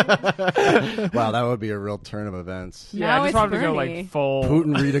 Wow, that would be a real turn of events. Yeah, Now I just it's wanted to go Bernie. like full.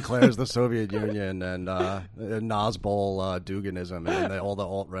 Putin redeclares the Soviet Union and Nazbol Duganism, and then all the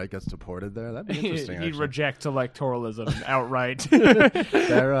alt-right gets deported there. That'd be interesting. He'd actually. reject electoralism outright.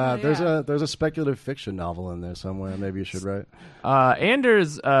 There's a speculative fiction novel in there somewhere. Maybe you should write.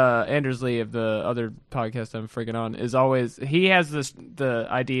 Anders Lee of the other podcast I'm freaking on he has the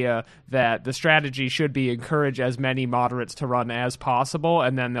idea that the strategy should be encourage as many moderates to run as possible,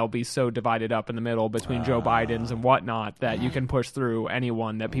 and then they'll be so divided up in the middle between Joe Biden's and whatnot that you can push through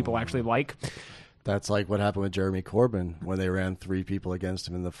anyone that people actually like. That's like what happened with Jeremy Corbyn when they ran 3 people against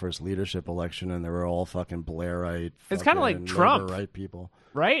him in the first leadership election, and they were all fucking Blairite. It's kind of like Trump, right? People,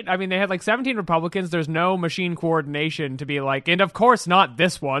 right? I mean, they had like 17 Republicans. There's no machine coordination to be like, and of course not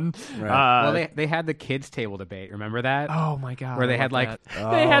this one. Right. Well, they had the kids table debate. Remember that? Oh my god! Where they had like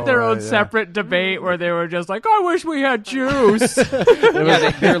they had their own separate debate where they were just like, I wish we had juice. they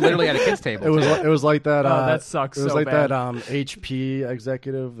were literally at a kids table. It was like that. That sucks. It was so like bad. that executive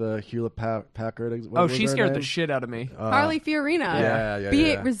executive, the Hewlett Packard. She scared the shit out of me. Harley Fiorina. Yeah. Be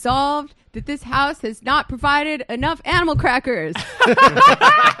it resolved that this house has not provided enough animal crackers.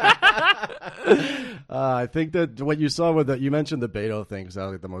 I think that what you saw with you mentioned the Beto thing, because that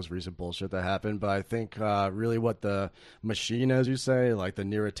was like the most recent bullshit that happened. But I think really what the machine, as you say, like the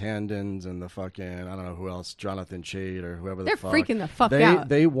Neratandons and the fucking, I don't know who else, Jonathan Chait or whoever They're the fuck. freaking the fuck they, out.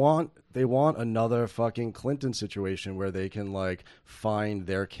 They want another fucking Clinton situation where they can like find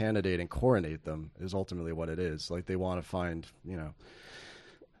their candidate and coronate them is ultimately what it is. Like they want to find, Well,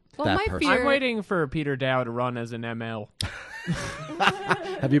 that my person. fear. I'm waiting for Peter Dow to run as an ML.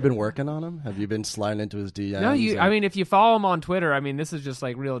 Have you been working on him? Have you been sliding into his DMs? No, I mean, if you follow him on Twitter, I mean, this is just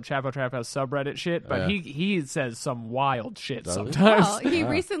like real Chapo Trap House subreddit shit, but he says some wild shit sometimes. Well, he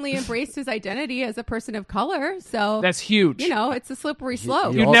recently embraced his identity as a person of color, so That's huge. it's a slippery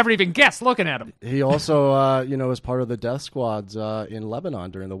slope. You'd never even guess looking at him. He also, was part of the death squads in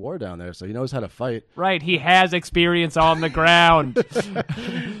Lebanon during the war down there, so he knows how to fight. Right, he has experience on the ground.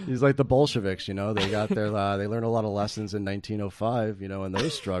 He's like the Bolsheviks, they got their, they learned a lot of lessons in 1905, in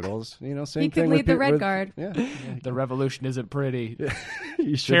those struggles. Same He thing could with lead the Red with- Guard. Yeah, The revolution isn't pretty.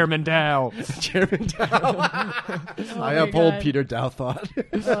 he should- Chairman Dow. Chairman Dow. I uphold Peter Dow thought. Oh,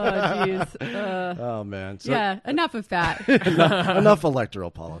 jeez. Oh man. So, Yeah, enough of that. enough electoral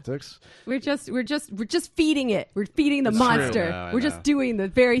politics. We're just feeding it. We're feeding the monster. Yeah, I We're know. just doing the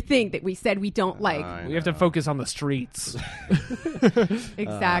very thing that we said we don't like. We have to focus on the streets.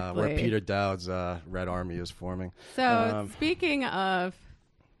 Exactly. Where Peter Dowd's Red Army is forming. So speaking of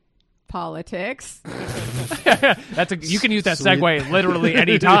politics, You can use that Sweet. segue literally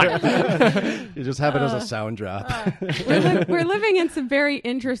any time. You just have it as a sound drop. we're living in some very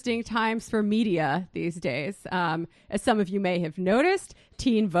interesting times for media these days. As some of you may have noticed,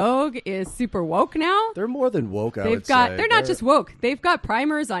 Teen Vogue is super woke now. They're more than woke, I would They're say. not just woke. They've got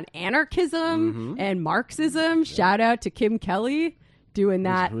primers on anarchism and Marxism. Shout out to Kim Kelly doing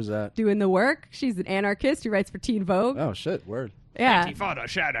that. Who's that? Doing the work. She's an anarchist who writes for Teen Vogue. Oh, shit. Word. Yeah. Antifada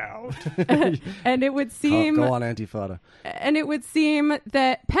shout out. And it would seem Go on, Antifada. and it would seem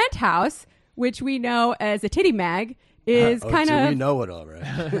that Penthouse, which we know as a titty mag, is kind We of know it already.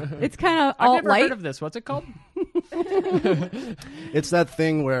 it's kind of I've never alt-right. heard of this. What's it called? It's that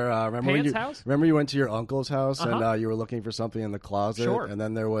thing where Pants house? remember you went to your uncle's house and you were looking for something in the closet, Sure. and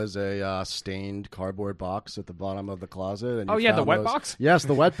then there was a stained cardboard box at the bottom of the closet. And you The found wet those- box? Yes,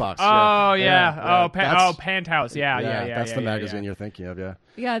 the wet box. Oh yeah. That's- Penthouse. Yeah. That's the magazine yeah. you're thinking of. Yeah.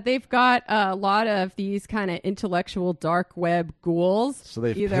 Yeah, they've got a lot of these kind of intellectual dark web ghouls. So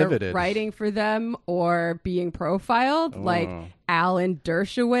they've either pivoted. writing for them or being profiled, like Alan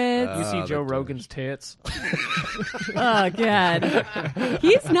Dershowitz. You see the Joe Rogan's tits. Oh god,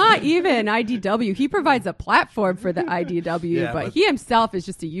 he's not even IDW. He provides a platform for the IDW, Yeah, but but- he himself is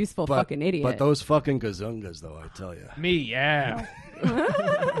just a useful But, fucking idiot. But those fucking gazungas, though, I tell you. Me, yeah.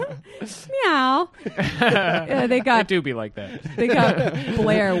 Meow. Yeah, they It got do be like that. They got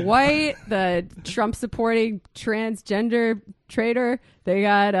Blair White, the Trump supporting transgender traitor. They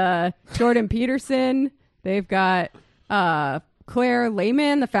got Jordan Peterson. They've got Claire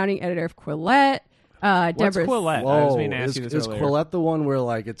Lehman, the founding editor of Quillette. What's Deborah Quillette? I was Whoa, mean to ask is you this earlier. Quillette the one where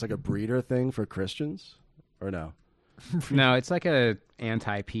like it's like a breeder thing for Christians, or no? No, it's like a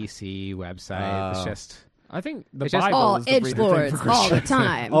anti-PC website. It's just I think the It's just Bible all is the breeder thing for edgelords all the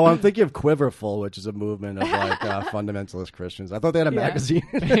time. Oh, I'm thinking of Quiverful, which is a movement of like fundamentalist Christians. I thought they had a Yeah. magazine.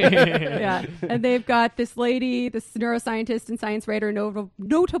 Yeah, and they've got this lady, this neuroscientist and science writer,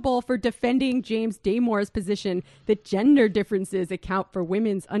 notable for defending James Damore's position that gender differences account for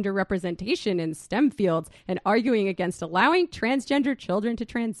women's underrepresentation in STEM fields, and arguing against allowing transgender children to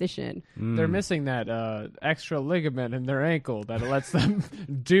transition. They're missing that extra ligament in their ankle that lets them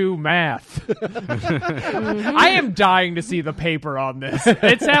do math. I am dying to see the paper on this.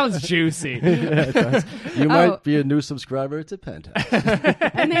 It sounds juicy. You might be a new subscriber to Penthouse.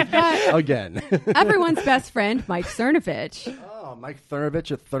 And they've got Again. everyone's best friend, Mike Cernovich. Oh, Mike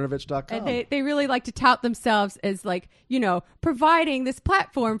Cernovich at Cernovich.com. And they really like to tout themselves as, like, providing this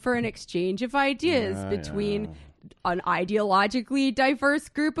platform for an exchange of ideas between an ideologically diverse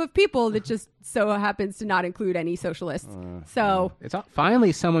group of people that just so happens to not include any socialists. So It's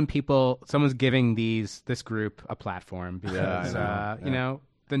finally someone's giving this group a platform because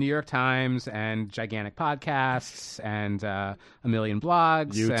the New York Times and gigantic podcasts and a million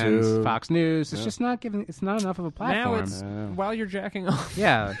blogs YouTube. and Fox News. It's just not enough of a platform. Now it's while you're jacking off.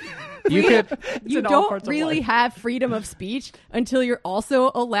 Yeah. You don't really have freedom of speech until you're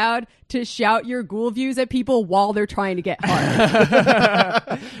also allowed to shout your ghoul views at people while they're trying to get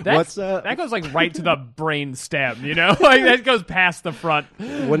hard. That goes like right to the brain stem, like that goes past the front.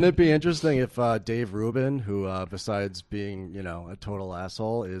 Wouldn't it be interesting if Dave Rubin, who besides being a total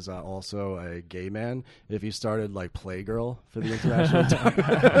asshole, is also a gay man, if he started like Playgirl for the international time?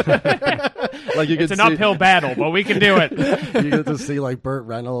 Like it's an uphill battle, but we can do it. You get to see like Burt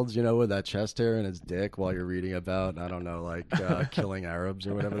Reynolds, with that chest hair and his dick while you're reading about, I don't know, like killing Arabs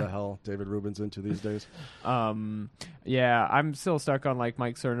or whatever the hell David Rubin's into these days. Yeah, I'm still stuck on like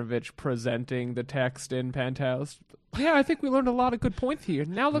Mike Cernovich presenting the text in Penthouse. Yeah, I think we learned a lot of good points here.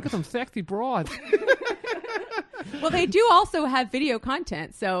 Now look at them sexy broads. Well, they do also have video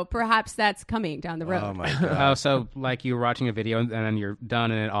content, so perhaps that's coming down the road. Oh my god! So like you're watching a video and then you're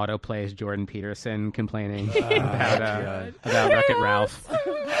done, and it auto plays Jordan Peterson complaining about Wreck-It Ralph.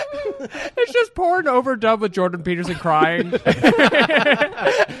 It's just porn overdub with Jordan Peterson crying.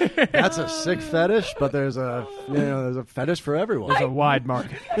 That's a sick fetish, but there's a fetish for everyone. There's a wide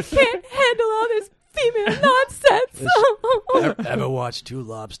market. I can't handle all this female nonsense. Ever watch two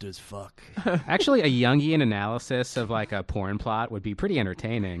lobsters fuck? Actually, a Jungian analysis of like a porn plot would be pretty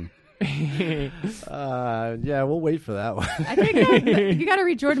entertaining. Yeah, we'll wait for that one. I think you got to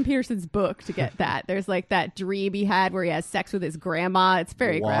read Jordan Peterson's book to get that. There's like that dream he had where he has sex with his grandma. It's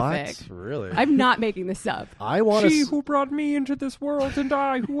very graphic. Really? I'm not making this up. I want She who brought me into this world, and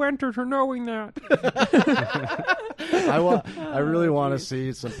I who entered her knowing that. I really want to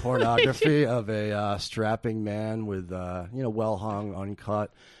see some pornography of a strapping man with well hung,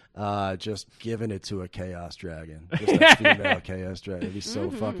 uncut. Just giving it to a chaos dragon, just a female chaos dragon. It'd be so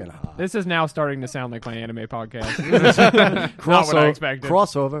fucking hot. This is now starting to sound like my anime podcast. Not what I expected.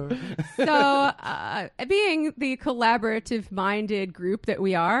 Crossover. So, being the collaborative-minded group that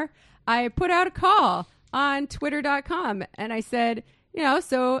we are, I put out a call on Twitter.com, and I said,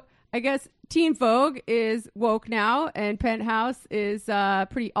 so I guess Teen Vogue is woke now, and Penthouse is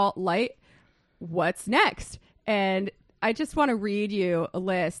pretty alt-light. What's next? And I just want to read you a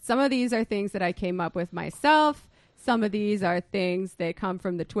list. Some of these are things that I came up with myself. Some of these are things that come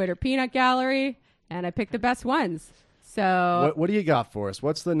from the Twitter peanut gallery, and I picked the best ones. So, what do you got for us?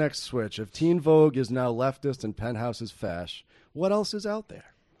 What's the next switch? If Teen Vogue is now leftist and Penthouse is fash, what else is out there?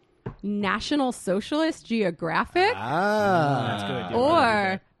 National Socialist Geographic. That's good.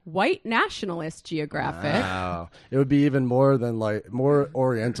 Or White Nationalist Geographic. Wow. It would be even more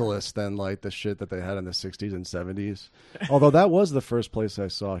Orientalist than like the shit that they had in the 60s and 70s. Although that was the first place I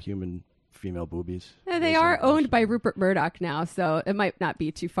saw human female boobies. They are owned by Rupert Murdoch now, so it might not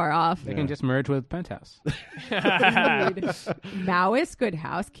be too far off. They can just merge with Penthouse. Maoist Good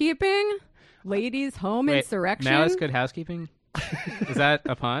Housekeeping. Ladies Home Insurrection. Maoist Good Housekeeping? Is that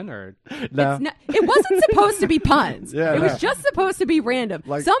a pun or no? It wasn't supposed to be puns. Yeah, it was just supposed to be random.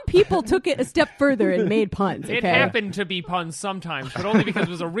 Some people took it a step further and made puns. Okay? It happened to be puns sometimes, but only because it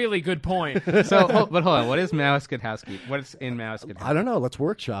was a really good point. So, but hold on. What is Maoist Good Housekeeping? What's in Maoist Good Housekeeping? I don't know. Let's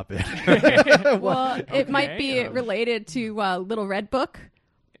workshop it. Well, it might be related to Little Red Book.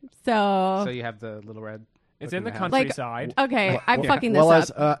 So you have the Little Red. It's in the countryside. Okay, I'm fucking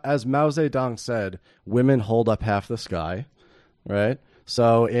this up. As Mao Zedong said, women hold up half the sky. Right.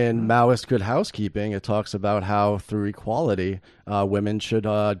 So in Maoist Good Housekeeping, it talks about how through equality, women should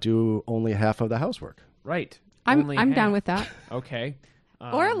do only half of the housework. Right. I'm down with that. Okay.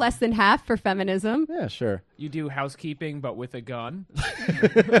 Or less than half for feminism. Yeah, sure. You do housekeeping, but with a gun.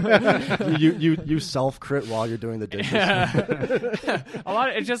 you self crit while you're doing the dishes.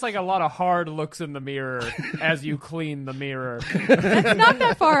 It's just like a lot of hard looks in the mirror as you clean the mirror. That's not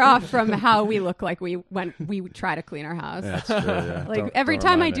that far off from how we look like when we try to clean our house. Yeah, that's true, yeah. Like every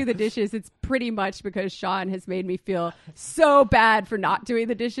time I do the dishes, it's pretty much because Sean has made me feel so bad for not doing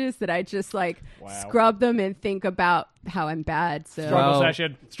the dishes that I just scrub them and think about how I'm bad. So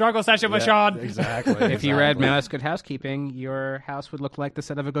Struggle session with Sean. Exactly. If you read Maoist Good Housekeeping, your house would look like the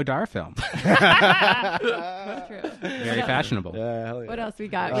set of a Godard film. True. Very fashionable. Yeah, hell yeah. What else we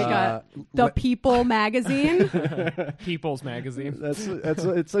got? We got the People magazine. People's magazine.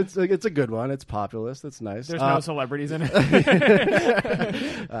 It's a good one. It's populist. It's nice. There's no celebrities in it.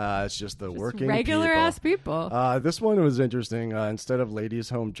 It's just the working regular ass people. This one was interesting. Instead of Ladies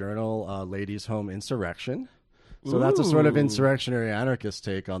Home Journal, Ladies Home Insurrection. So that's a sort of Ooh. insurrectionary anarchist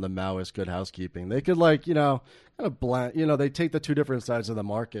take on the Maoist good housekeeping. They could kind of blend, they take the two different sides of the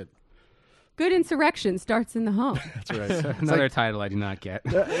market. Good insurrection starts in the home. That's right. Another title I do not get.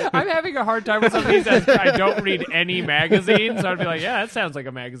 I'm having a hard time with some of these. As I don't read any magazines, so I'd be like, yeah, that sounds like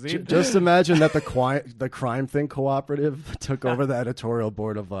a magazine. Just imagine that the Crime Think Cooperative took over the editorial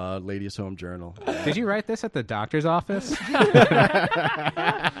board of Ladies Home Journal. Did you write this at the doctor's office?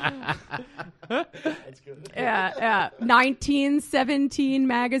 Yeah. 1917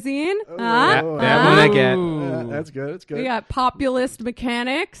 magazine. That one I get. Yeah, that's good. That's good. We got Populist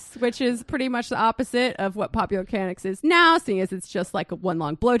Mechanics, which is pretty much the opposite of what Popular Mechanics is now, seeing as it's just like a one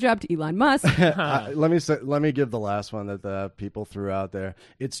long blowjob to Elon Musk. Let me give the last one that the people threw out there.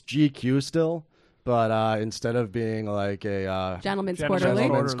 It's GQ still, but instead of being like a Gentleman's Quarterly.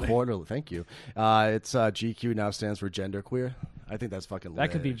 Gentleman's Quarterly, thank you. It's GQ now stands for genderqueer. I think that's fucking lit.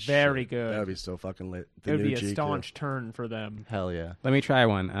 That could be very Shit. good. That would be so fucking lit. It would be a GQ. staunch turn for them. Hell yeah. Let me try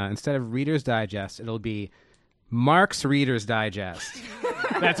one. Instead of Reader's Digest, it'll be Mark's Reader's Digest.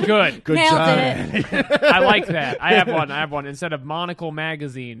 That's good. Good Nailed job. it. I like that. I have one. Instead of Monocle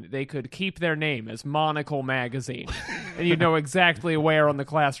Magazine, they could keep their name as Monocle Magazine. And you know exactly where on the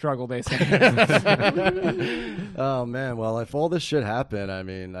class struggle they stand. Oh, man. Well, if all this shit happened, I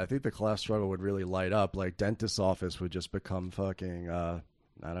mean, I think the class struggle would really light up. Like, dentist's office would just become fucking, I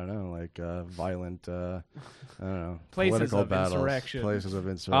don't know, like violent, I don't know, Places political of battles. insurrection. Places of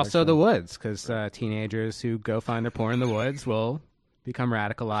insurrection. Also the woods, because teenagers who go find their porn in the woods will become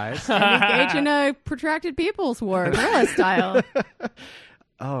radicalized. Engage in a protracted people's war, guerrilla style.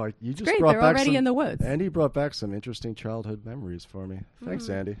 Oh, you just Great, brought they're back already some, in the woods. Andy brought back some interesting childhood memories for me. Thanks,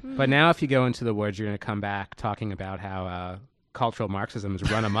 Andy. But now if you go into the woods, you're going to come back talking about how cultural Marxism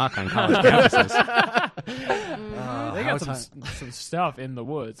has run amok on college campuses. They got some stuff in the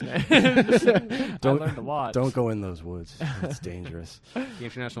woods, man. I learned a lot. Don't go in those woods. It's dangerous. The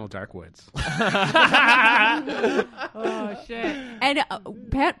International Dark Woods. Oh, shit. And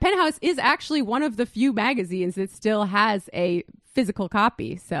Penthouse is actually one of the few magazines that still has a physical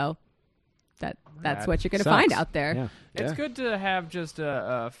copy. So that's what you're going to sucks. find out there. Yeah. It's good to have just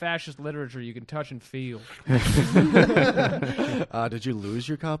a fascist literature you can touch and feel. Did you lose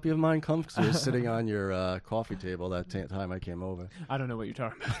your copy of Mein Kampf? Because it was sitting on your coffee table that time I came over. I don't know what you're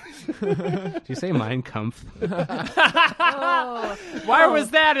talking about. Did you say Mein Kampf? Why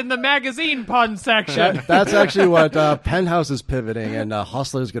was that in the magazine pun section? That's actually what Penthouse is pivoting, and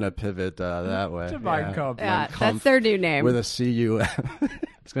Hustler's going to pivot that way. To Mein Kampf. Yeah, Kampf that's their new name. with a CU.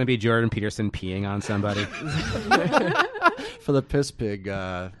 It's going to be Jordan Peterson peeing on somebody. For the piss pig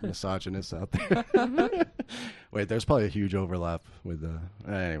misogynists out there. Wait, there's probably a huge overlap with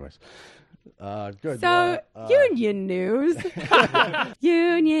anyways. Good. So, union news.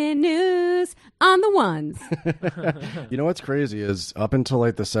 Union news on the ones. You know what's crazy is up until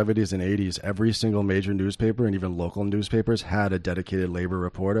like the 70s and 80s, every single major newspaper and even local newspapers had a dedicated labor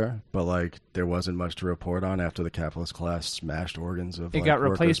reporter, but like there wasn't much to report on after the capitalist class smashed organs of It like, got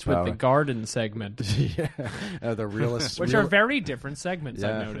replaced workers' with the power. garden segment, Yeah, the realist, which are very different segments,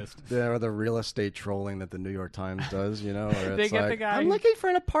 yeah, I've noticed. Yeah, or the real estate trolling that the New York Times does, you know, where They it's get like, the guy- I'm looking for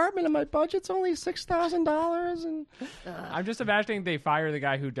an apartment and my budget's only $6,000 and I'm just imagining they fire the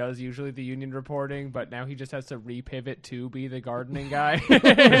guy who does usually the union reporting, but now he just has to repivot to be the gardening guy.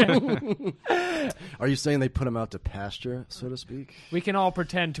 Are you saying they put him out to pasture, so to speak? We can all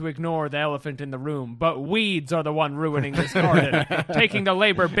pretend to ignore the elephant in the room, but weeds are the one ruining this garden, taking the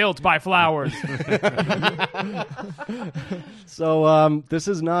labor built by flowers. So this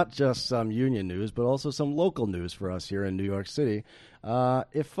is not just some union news, but also some local news for us here in New York City.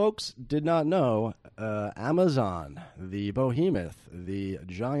 If folks did not know, Amazon, the behemoth, the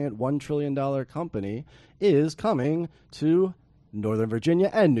giant $1 trillion company, is coming to Northern Virginia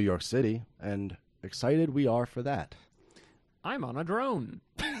and New York City, and excited we are for that. I'm on a drone.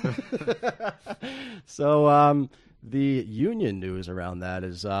 So the union news around that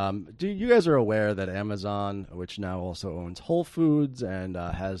is, you guys are aware that Amazon, which now also owns Whole Foods and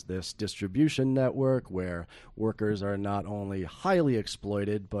has this distribution network where workers are not only highly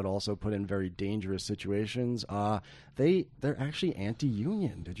exploited but also put in very dangerous situations. They're actually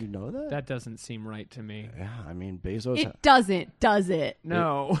anti-union. Did you know that? That doesn't seem right to me. Yeah, I mean Bezos. It doesn't, does it?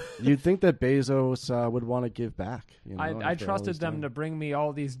 No. You'd think that Bezos would want to give back. You know, I after all trusted he's them done. to bring me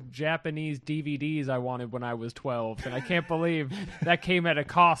all these Japanese DVDs I wanted when I was 12, and I can't believe that came at a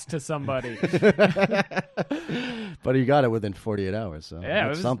cost to somebody. But he got it within 48 hours, so Yeah,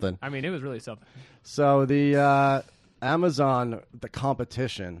 that's something. I mean, it was really something. So the Amazon, the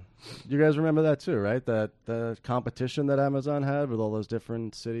competition You guys remember that too, right? That the competition that Amazon had with all those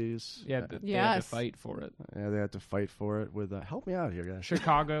different cities. Yeah, they had to Yes. fight for it. Yeah, they had to fight for it with. Help me out here, guys.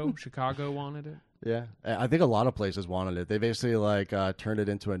 Chicago wanted it. Yeah, I think a lot of places wanted it. They basically turned it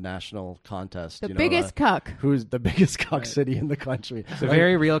into a national contest. The biggest cuck. Who's the biggest cuck city in the country? It's a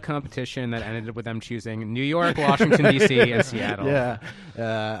very real competition that ended with them choosing New York, Washington, D.C., and Seattle. Yeah.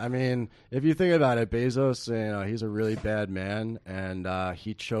 I mean, if you think about it, Bezos, he's a really bad man, and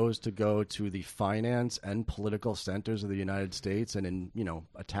he chose to go to the finance and political centers of the United States and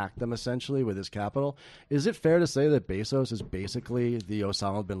attack them essentially with his capital. Is it fair to say that Bezos is basically the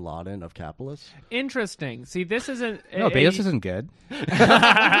Osama bin Laden of capitalists? Interesting. See, this isn't... No, Bezos isn't good.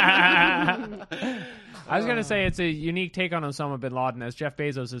 I was going to say it's a unique take on Osama bin Laden, as Jeff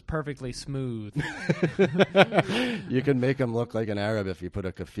Bezos is perfectly smooth. You can make him look like an Arab if you put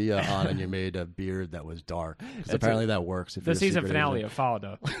a keffiyeh on and you made a beard that was dark. 'Cause apparently that works. If The you're a season secret finale agent. of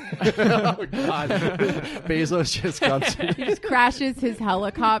Fauda. Oh, God. Bezos just comes in. He just crashes his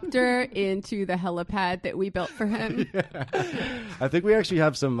helicopter into the helipad that we built for him. I think we actually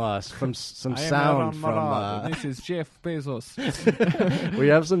have some sound from. This is Jeff Bezos. We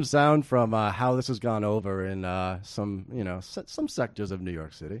have some sound from how this has gone over in some sectors of New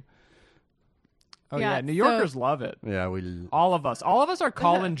York City. Oh Yeah, yeah, New Yorkers love it. Yeah, All of us are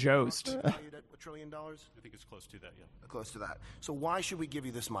Colin Jost. Valued at $1 trillion? I think it's close to that, yeah. Close to that. So why should we give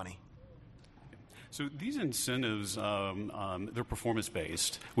you this money? So these incentives, they're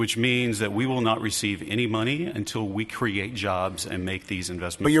performance-based, which means that we will not receive any money until we create jobs and make these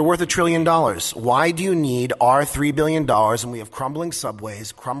investments. But you're worth $1 trillion. Why do you need our $3 billion and we have crumbling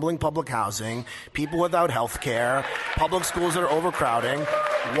subways, crumbling public housing, people without health care, public schools that are overcrowding?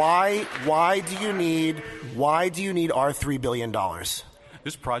 Why do you need our $3 billion?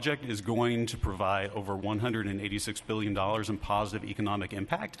 This project is going to provide over $186 billion in positive economic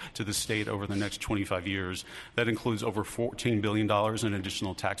impact to the state over the next 25 years. That includes over $14 billion in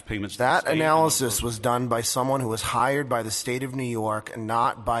additional tax payments. That analysis was done by someone who was hired by the state of New York and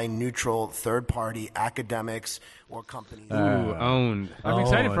not by neutral third-party academics or companies. Ooh, owned. I'm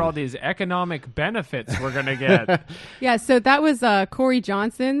excited for all these economic benefits we're going to get. Yeah, so that was Corey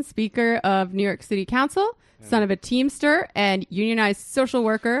Johnson, Speaker of New York City Council, son of a Teamster and unionized social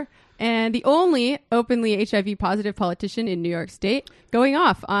worker, and the only openly HIV-positive politician in New York State, going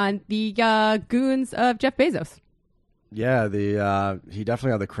off on the goons of Jeff Bezos. Yeah, he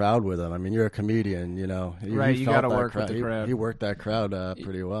definitely had the crowd with him. I mean, you're a comedian, Right, you got to work crowd. with the crowd. He worked that crowd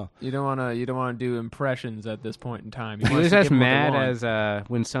pretty well. You don't want to do impressions at this point in time. He was as mad as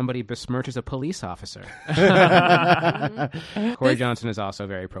when somebody besmirches a police officer. Corey Johnson is also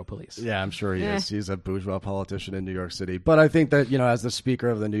very pro-police. Yeah, I'm sure he is. He's a bourgeois politician in New York City. But I think that, as the Speaker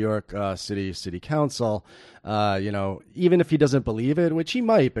of the New York City Council, even if he doesn't believe it, which he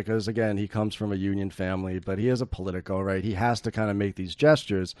might, because, again, he comes from a union family, but he is a Politico, right? He has to kind of make these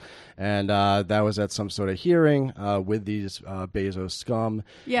gestures. And that was at some sort of hearing with these Bezos scum.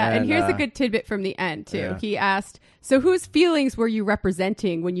 Yeah, and here's a good tidbit from the end, too. Yeah. He asked, so whose feelings were you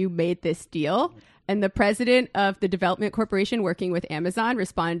representing when you made this deal? And the president of the development corporation working with Amazon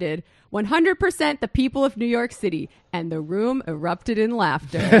responded, 100% the people of New York City. And the room erupted in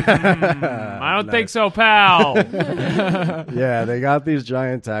laughter. I don't think so, pal. Yeah, they got these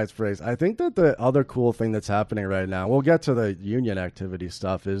giant tax breaks. I think that the other cool thing that's happening right now, we'll get to the union activity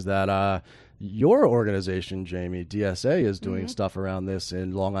stuff, is that your organization, Jamie, DSA, is doing stuff around this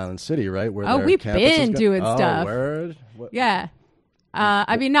in Long Island City, right? Where their we've campus is been doing stuff. Word? Yeah.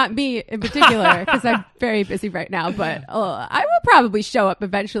 I mean, not me in particular, because I'm very busy right now, but I will probably show up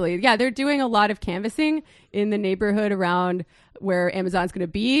eventually. Yeah, they're doing a lot of canvassing in the neighborhood around where Amazon's going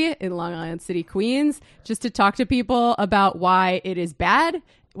to be in Long Island City, Queens, just to talk to people about why it is bad,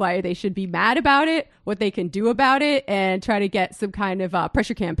 why they should be mad about it, what they can do about it, and try to get some kind of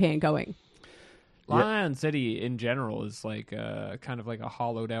pressure campaign going. Long Island City in general is like kind of like a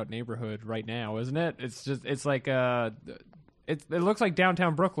hollowed out neighborhood right now, isn't it? It's like it looks like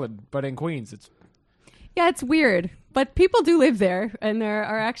downtown Brooklyn, but in Queens. Yeah, it's weird, but people do live there, and there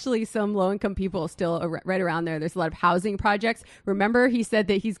are actually some low-income people still right around there. There's a lot of housing projects. Remember, he said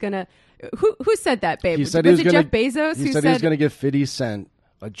that he's gonna. Who said that, babe? He said was it gonna, Jeff Bezos? He who said he was going to give 50 Cent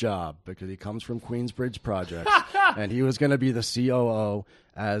a job because he comes from Queensbridge Projects, and he was going to be the COO,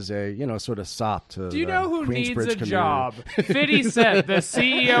 as a sort of sop to. Do you the know who Queensbridge needs a community. job? 50 Cent, the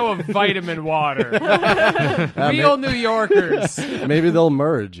CEO of Vitamin Water. Real New Yorkers. Maybe they'll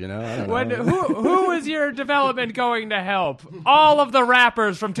merge. I don't know. Who is your development going to help? All of the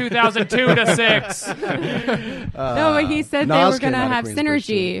rappers from 2002 to 6. No, but he said they Nas were going to came out of have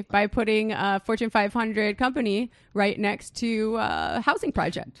Queensbridge, synergy by putting a Fortune 500 company right next to a housing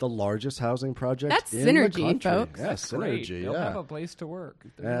project. The largest housing project. That's in synergy, the country. folks. Yeah, Great. synergy. They'll Yeah. have a place to work.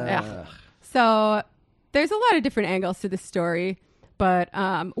 Yeah. So there's a lot of different angles to this story, but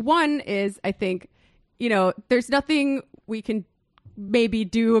one is, I think, there's nothing we can maybe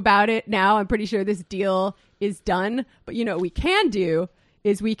do about it now. I'm pretty sure this deal is done, but what we can do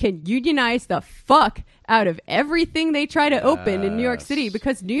is we can unionize the fuck out of everything they try to open in New York City,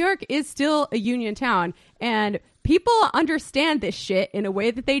 because New York is still a union town, and people understand this shit in a way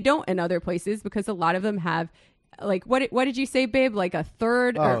that they don't in other places, because a lot of them have, like, what did you say, babe? Like a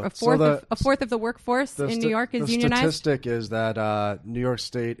third or a fourth of the workforce in New York is unionized. The statistic is that New York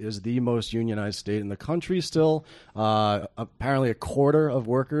State is the most unionized state in the country still. Apparently a quarter of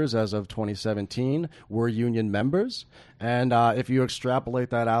workers as of 2017 were union members. And if you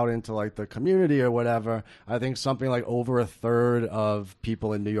extrapolate that out into like the community or whatever, I think something like over a third of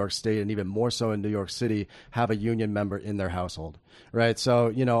people in New York State, and even more so in New York City, have a union member in their household, right?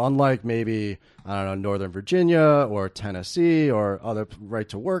 So, unlike maybe, I don't know, Northern Virginia or Tennessee or other right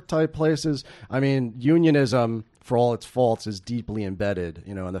to work type places, I mean, unionism, for all its faults, is deeply embedded,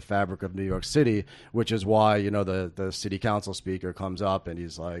 in the fabric of New York City, which is why, the city council speaker comes up and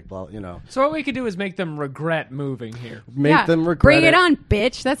he's like, well, So what we could do is make them regret moving here. make them regret Bring it on,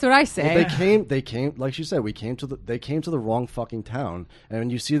 bitch. That's what I say. Well, they came, like she said, they came to the wrong fucking town.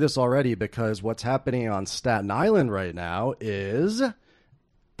 And you see this already, because what's happening on Staten Island right now is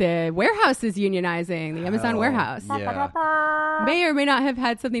The warehouse is unionizing, the Amazon warehouse. Yeah. May or may not have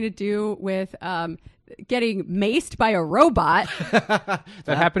had something to do with getting maced by a robot. That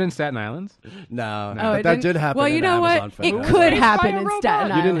happened in Staten Island? No, Oh, but it that didn't? did happen. Well, you in know Amazon what? Federal. It could Maced happen by a in robot? Staten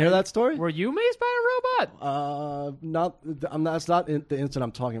You Island. didn't hear that story? Were you maced by a robot? That's not the incident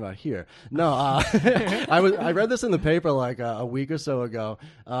I'm talking about here. No, I read this in the paper like a week or so ago.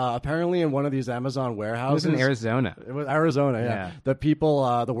 Apparently, in one of these Amazon It warehouses, was in Arizona. It was Arizona, yeah. Yeah. The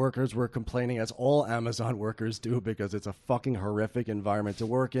people, the workers were complaining, as all Amazon workers do, because it's a fucking horrific environment to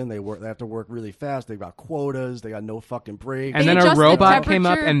work in. They have to work really fast. They've got quotas. They got no fucking breaks. And They then a adjust the robot came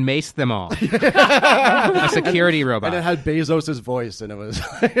up temperature. and maced them all. A security robot. And it had Bezos' voice, and it was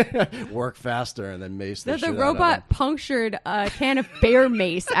work faster, and then mace the The shit out of robot them. punctured a can of bear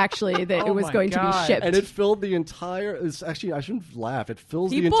mace, actually, that it Oh was my going to God. be shipped. And it filled the entire. It's actually, I shouldn't laugh. It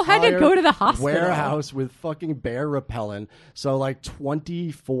fills People the had entire to go to the hospital. warehouse with fucking bear repellent. So like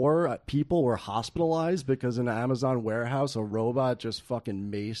 24 people were hospitalized because in an Amazon warehouse, a robot just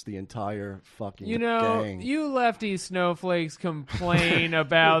fucking maced the entire fucking gang. You lefty snowflakes complain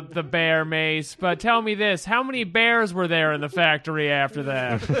about the bear mace, but tell me this: how many bears were there in the factory after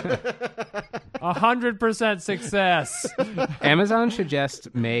that? 100% success. Amazon should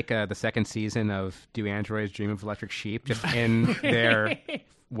just make the second season of Do Androids Dream of Electric Sheep just in their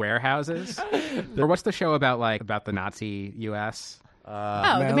warehouses. Or what's the show about the Nazi U.S.? The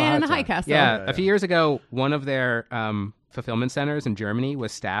Man in the High Castle. Yeah, a few years ago, one of their fulfillment centers in Germany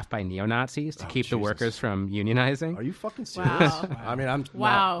was staffed by neo-Nazis to keep the Jesus. workers from unionizing. Are you fucking serious? Wow. I mean, I'm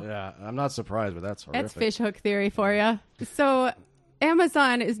Wow. Not, yeah, I'm not surprised, but that's horrific. That's fishhook theory for you. So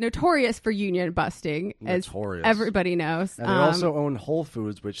Amazon is notorious for union busting, Notorious. as everybody knows. And they also own Whole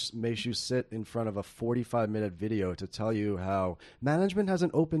Foods, which makes you sit in front of a 45-minute video to tell you how management has an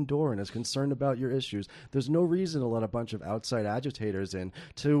open door and is concerned about your issues. There's no reason to let a bunch of outside agitators in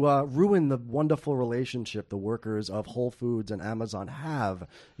to ruin the wonderful relationship the workers of Whole Foods and Amazon have,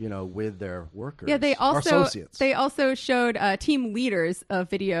 with their workers. Yeah, they or also associates. showed team leaders a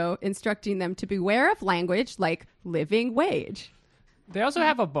video instructing them to beware of language like living wage. They also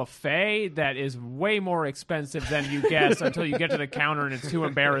have a buffet that is way more expensive than you guess until you get to the counter and it's too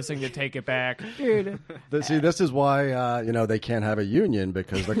embarrassing to take it back. Dude. See, this is why they can't have a union,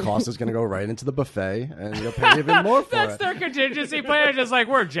 because the cost is going to go right into the buffet, and you'll pay even more for That's it. their contingency plan. Just like,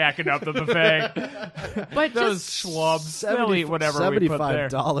 we're jacking up the buffet. But Those schlubs, they'll eat whatever we put there.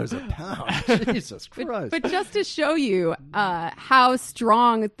 $75 a pound. Jesus Christ. But just to show you how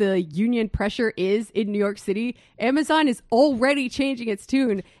strong the union pressure is in New York City, Amazon is already changing its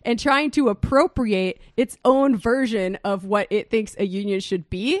tune and trying to appropriate its own version of what it thinks a union should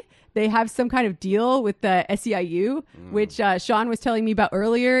be. they have some kind of deal with the SEIU, which Sean was telling me about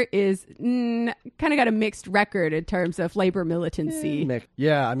earlier is kind of got a mixed record in terms of labor militancy.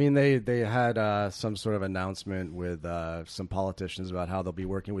 Yeah, I mean, they had some sort of announcement with some politicians about how they'll be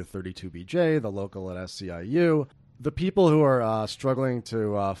working with 32BJ, the local at SEIU. The people who are struggling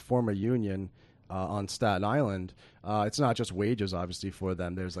to form a union on Staten Island, it's not just wages, obviously, for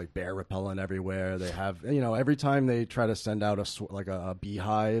them. There's like bear repellent everywhere. They have, every time they try to send out a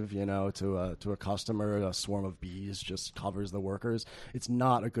beehive, to a customer, a swarm of bees just covers the workers. It's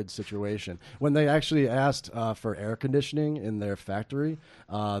not a good situation. When they actually asked for air conditioning in their factory,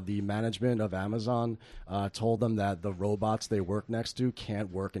 the management of Amazon told them that the robots they work next to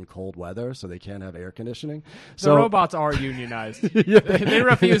can't work in cold weather, so they can't have air conditioning. The robots are unionized. They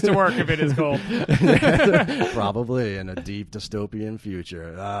refuse to work if it is cold. Probably in a deep dystopian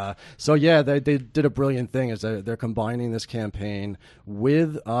future. They did a brilliant thing is that they're combining this campaign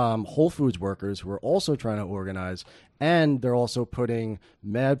with Whole Foods workers who are also trying to organize, and they're also putting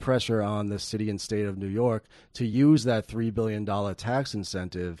mad pressure on the city and state of New York to use that $3 billion tax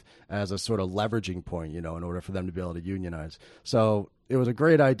incentive as a sort of leveraging point, in order for them to be able to unionize. So it was a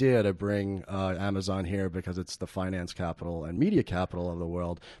great idea to bring Amazon here because it's the finance capital and media capital of the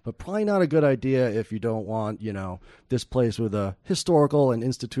world, but probably not a good idea if you don't want, this place with a historical and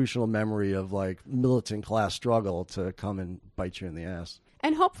institutional memory of like militant class struggle to come and bite you in the ass.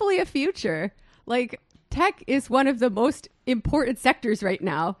 And hopefully a future. Like, tech is one of the most important sectors right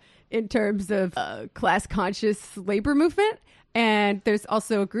now in terms of class-conscious labor movement. And there's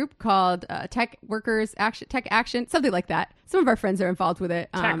also a group called Tech Workers Action, Tech Action, something like that. Some of our friends are involved with it.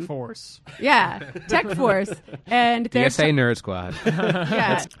 Tech Force. Yeah, Tech Force. And DSA Nerd Squad.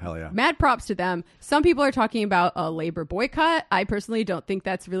 Yeah. Hell yeah. Mad props to them. Some people are talking about a labor boycott. I personally don't think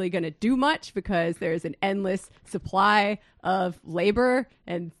that's really going to do much because there's an endless supply of labor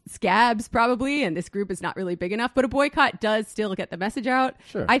and scabs probably, and this group is not really big enough. But a boycott does still get the message out.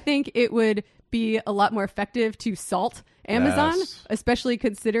 Sure. I think it would be a lot more effective to salt Amazon, especially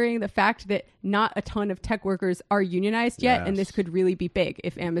considering the fact that not a ton of tech workers are unionized yet, and this could really be big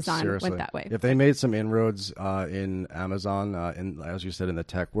if Amazon went that way. If they made some inroads in Amazon, as you said, in the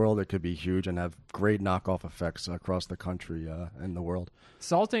tech world, it could be huge and have great knockoff effects across the country and the world.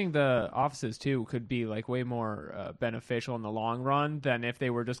 Salting the offices, too, could be like way more beneficial in the long run than if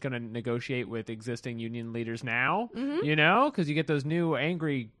they were just going to negotiate with existing union leaders now, because you get those new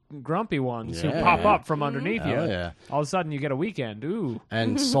angry grumpy ones who pop up from underneath you. Yeah. All of a sudden you get a weekend. Ooh.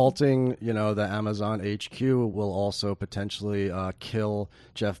 And salting, the Amazon HQ will also potentially kill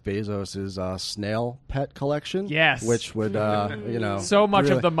Jeff Bezos' snail pet collection. Yes. Which would, so much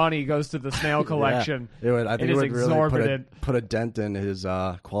really, of the money goes to the snail collection. Yeah, it would. I think it it is would really exorbitant. put a dent in his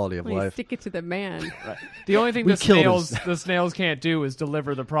quality of life. Stick it to the man. The only thing the snails can't do is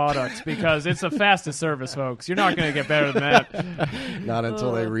deliver the products because it's the fastest service, folks. You're not going to get better than that. Not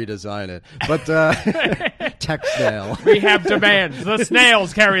until they redesign it. But tech snail. We have demands. The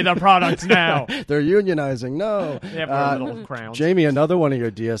snails carry the products now. They're unionizing. No. Yeah, little crowns. Jamie, another one of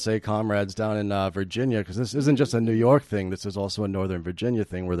your DSA comrades down in Virginia, because this isn't just a New York thing. This is also a Northern Virginia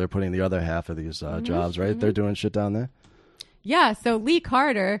thing where they're putting the other half of these jobs, right? They're doing shit down there. Yeah, so Lee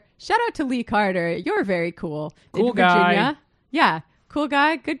Carter, shout out to Lee Carter. You're very cool. Cool in Virginia. guy. Yeah, cool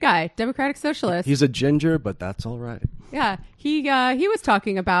guy, good guy, Democratic Socialist. He's a ginger, but that's all right. Yeah, he was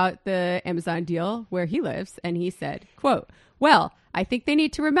talking about the Amazon deal where he lives, and he said, quote, "Well, I think they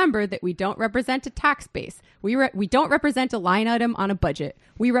need to remember that we don't represent a tax base. We don't represent a line item on a budget.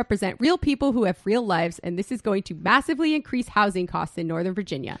 We represent real people who have real lives, and this is going to massively increase housing costs in Northern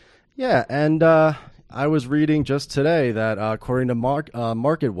Virginia." Yeah, and I was reading just today that according to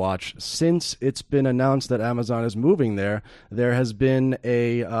Market Watch, since it's been announced that Amazon is moving there, there has been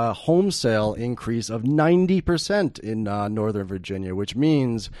a home sale increase of 90% in Northern Virginia, which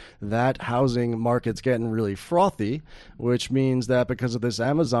means that housing market's getting really frothy, which means that because of this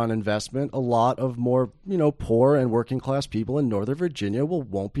Amazon investment, a lot of more poor and working class people in Northern Virginia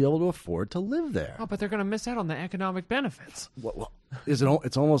won't be able to afford to live there. Oh, but they're going to miss out on the economic benefits. Well,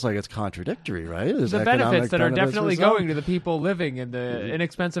 it's almost like it's contradictory, right? The benefits that are definitely going to the people living in the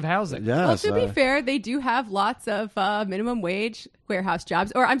inexpensive housing. Yes, well, to be fair, they do have lots of minimum wage warehouse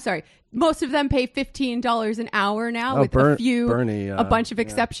jobs. Or I'm sorry, most of them pay $15 an hour now with a bunch of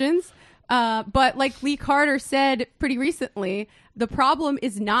exceptions. But like Lee Carter said pretty recently, the problem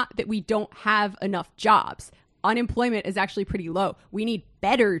is not that we don't have enough jobs. Unemployment is actually pretty low. We need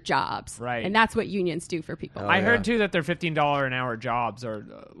better jobs. Right. And that's what unions do for people. I heard, too, that their $15 an hour jobs are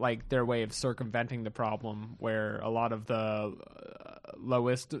like their way of circumventing the problem where a lot of the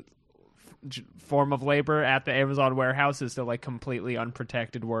lowest form of labor at the Amazon warehouse is still like completely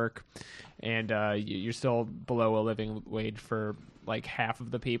unprotected work, and you're still below a living wage for like half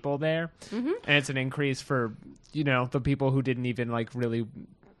of the people there, and it's an increase for the people who didn't even like really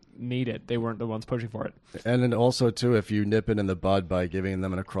need it. They weren't the ones pushing for it. And then also too, if you nip it in the bud by giving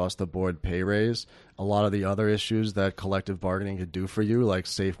them an across the board pay raise, a lot of the other issues that collective bargaining could do for you, like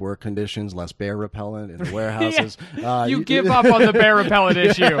safe work conditions, less bear repellent in the warehouses. You give up on the bear repellent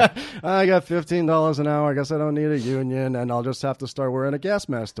issue. I got $15 an hour. I guess I don't need a union, and I'll just have to start wearing a gas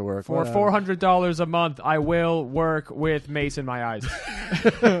mask to work. For $400 a month, I will work with mace in my eyes.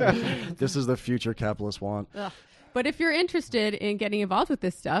 This is the future capitalists want. Ugh. But if you're interested in getting involved with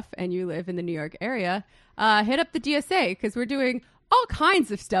this stuff and you live in the New York area, hit up the DSA, because we're doing all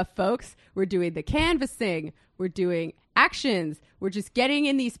kinds of stuff, folks. We're doing the canvassing. We're doing actions. We're just getting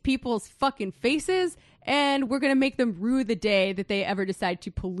in these people's fucking faces, and we're going to make them rue the day that they ever decide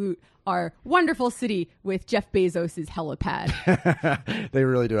to pollute our wonderful city with Jeff Bezos' helipad. They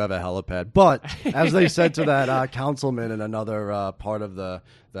really do have a helipad. But as they said to that councilman in another part of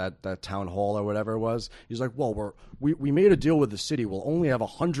that town hall or whatever it was, he's like, well, we made a deal with the city. We'll only have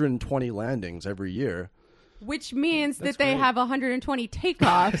 120 landings every year. Which means that they have 120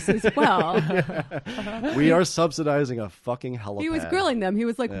 takeoffs as well. We are subsidizing a fucking helipad. He was grilling them. He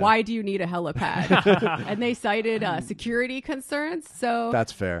was like, why do you need a helipad? And they cited security concerns. So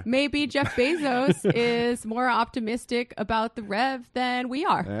that's fair. Maybe Jeff Bezos is more optimistic about the Rev than we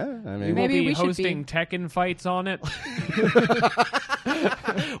are. Yeah, I mean, maybe we should hosting Tekken fights on it.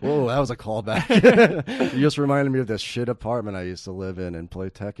 Whoa, that was a callback. You just reminded me of this shit apartment I used to live in and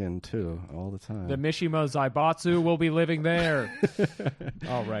play Tekken 2 all the time. The Mishima Zaibatsu will be living there.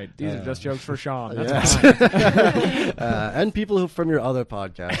 All right. These are just jokes for Sean. That's fine. And people who from your other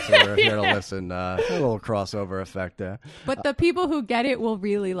podcasts who are here to listen. A little crossover effect there. But the people who get it will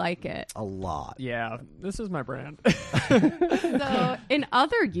really like it. A lot. Yeah, this is my brand. So, in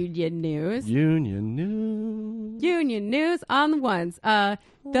other union news on the ones,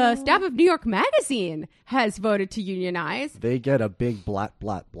 the staff of New York Magazine has voted to unionize. They get a big blat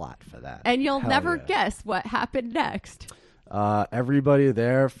for that. And you'll Hell never yeah. guess what happened next. Everybody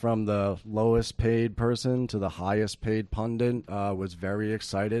there, from the lowest paid person to the highest paid pundit, was very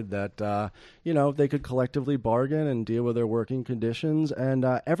excited that they could collectively bargain and deal with their working conditions, and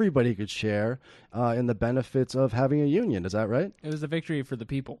everybody could share in the benefits of having a union. Is that right? It was a victory for the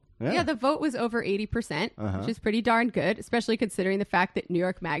people. Yeah, the vote was over 80%, which is pretty darn good, especially considering the fact that New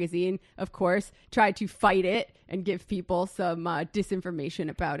York Magazine, of course, tried to fight it and give people some disinformation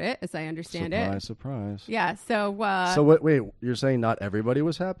about it, as I understand it. Surprise. Yeah, so... so wait, you're saying not everybody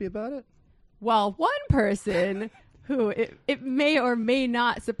was happy about it? Well, one person who it may or may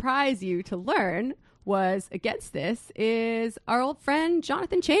not surprise you to learn was against this is our old friend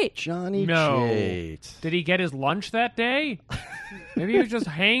Jonathan Chait. Johnny No. Chait. Did he get his lunch that day? Maybe he was just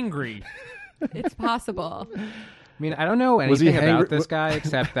hangry. It's possible. I mean, I don't know Was he anything about hangry- this guy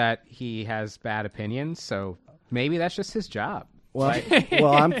except that he has bad opinions, so maybe that's just his job. Well,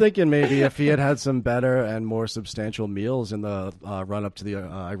 I'm thinking maybe if he had some better and more substantial meals in the run up to the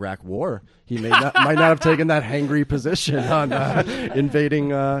Iraq War, he might not have taken that hangry position on invading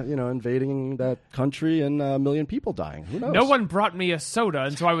that country and a million people dying. Who knows? No one brought me a soda,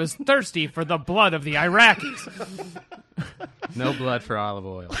 and so I was thirsty for the blood of the Iraqis. No blood for olive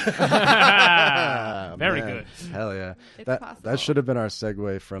oil. Very Man. good. Hell yeah. It's That possible. should have been our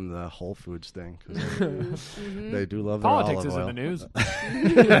segue from the Whole Foods thing. 'Cause they do love their Politics olive is oil. in the news.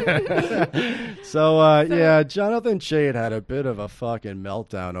 So, Jonathan Chait had a bit of a fucking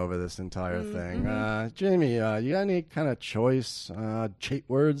meltdown over this entire thing. Jamie, you got any kind of choice Chait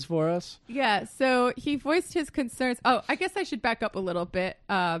words for us? Yeah, so he voiced his concerns. Oh, I guess I should back up a little bit.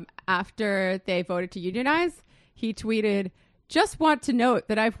 After they voted to unionize, he tweeted, "Just want to note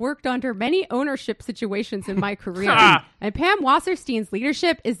that I've worked under many ownership situations in my career, and Pam Wasserstein's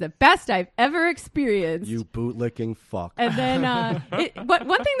leadership is the best I've ever experienced." You bootlicking fuck. And then, but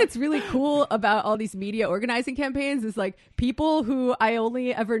one thing that's really cool about all these media organizing campaigns is like people who I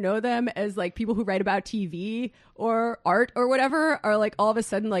only ever know them as like people who write about TV or art or whatever are like all of a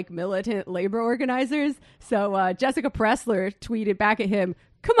sudden like militant labor organizers. So Jessica Pressler tweeted back at him,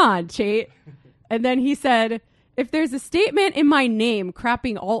 "Come on, Chait." And then he said, "If there's a statement in my name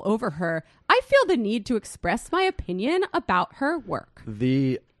crapping all over her, I feel the need to express my opinion about her work."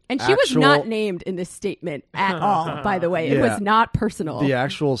 And she was not named in this statement at all, by the way. It Yeah. was not personal. The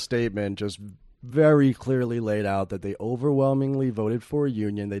actual statement just very clearly laid out that they overwhelmingly voted for a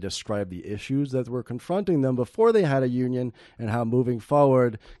union. They described the issues that were confronting them before they had a union and how moving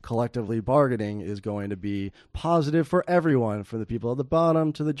forward, collectively bargaining is going to be positive for everyone, from the people at the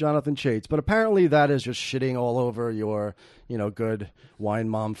bottom to the Jonathan Chaits. But apparently that is just shitting all over your, good wine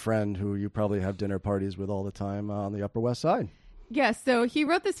mom friend who you probably have dinner parties with all the time on the Upper West Side. Yeah, so he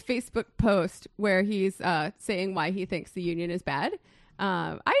wrote this Facebook post where he's saying why he thinks the union is bad.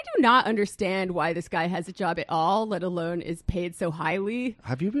 I do not understand why this guy has a job at all, let alone is paid so highly.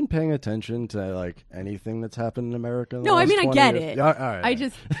 Have you been paying attention to anything that's happened in America? No, I mean, I get it. Yeah, all right. I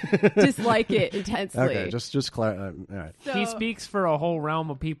just dislike it intensely. Okay, just all right. So, He speaks for a whole realm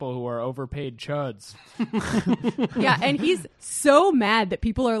of people who are overpaid chuds. yeah, and he's so mad that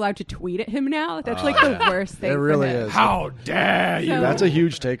people are allowed to tweet at him now. That's the worst thing. It really for him. is. How dare you? That's a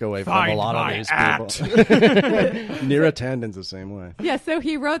huge takeaway from a Find lot my of these act. people. Neera Tandon's the same way. Yeah, so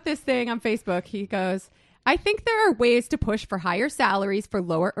he wrote this thing on Facebook. He goes, I think there are ways to push for higher salaries for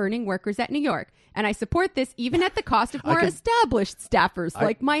lower earning workers at New York. And I support this even at the cost of more established staffers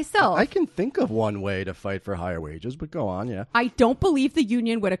like myself. I can think of one way to fight for higher wages, but go on, yeah. I don't believe the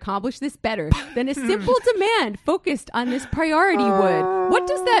union would accomplish this better than a simple demand focused on this priority would. What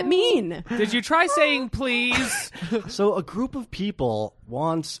does that mean? Did you try saying please? So a group of people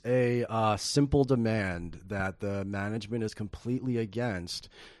wants a simple demand that the management is completely against,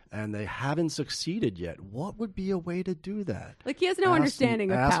 and they haven't succeeded yet. What would be a way to do that? He has no understanding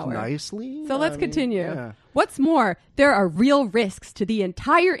of ask power. Nicely? So let's continue. Yeah. What's more, there are real risks to the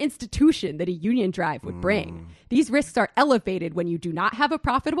entire institution that a union drive would bring. These risks are elevated when you do not have a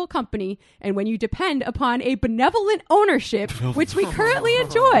profitable company and when you depend upon a benevolent ownership, which we currently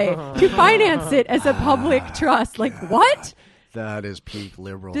enjoy, to finance it as a public trust. What? That is peak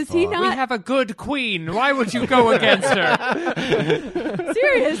liberal Does thought. he We not? have a good queen. Why would you go against her?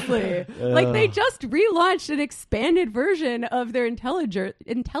 Seriously. They just relaunched an expanded version of their Intelligencer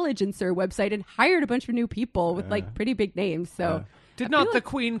website and hired a bunch of new people with pretty big names. So Did not the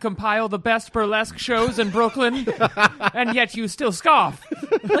queen compile the best burlesque shows in Brooklyn? And yet you still scoff.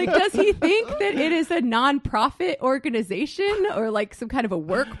 does he think that it is a non-profit organization or some kind of a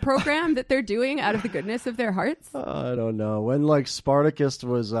work program that they're doing out of the goodness of their hearts? I don't know. When Spartacus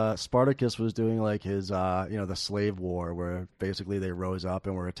was doing his the slave war, where basically they rose up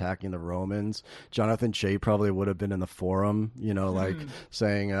and were attacking the Romans, Jonathan Chait probably would have been in the forum,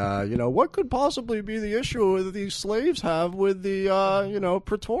 saying, what could possibly be the issue that these slaves have with the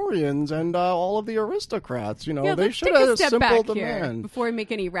Praetorians and all of the aristocrats? They let's should take have a a step simple back here demand. before we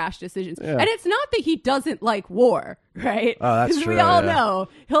make any rash decisions. Yeah. And it's not that he doesn't like war, right? Oh, that's 'Cause true, we all yeah. know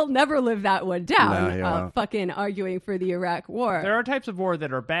he'll never live that one down. No, he won't. Fucking arguing for the Iraq War. There are types of war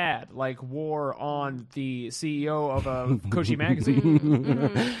that are bad, like war on the CEO of a Koshi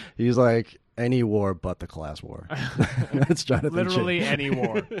magazine. He's like, any war but the class war. That's Jonathan Literally Chait. any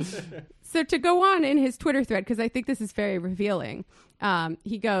war. So to go on in his Twitter thread, because I think this is very revealing,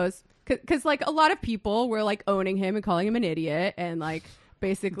 he goes, because a lot of people were owning him and calling him an idiot and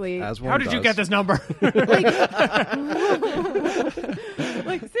basically As one How did you does. get this number?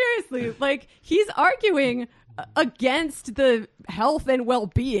 seriously, he's arguing against the health and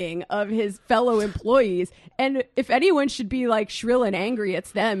well-being of his fellow employees, and if anyone should be shrill and angry,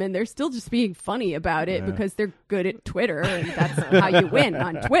 it's them, and they're still just being funny about it because they're good at Twitter, and that's how you win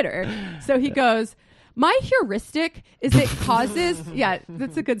on Twitter. So he goes, my heuristic is it causes yeah,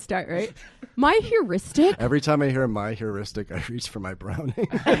 that's a good start, right? My heuristic Every time I hear my heuristic, I reach for my brownie.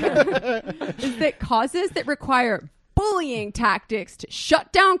 is that causes that require bullying tactics to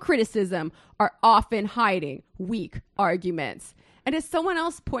shut down criticism are often hiding weak arguments. And as someone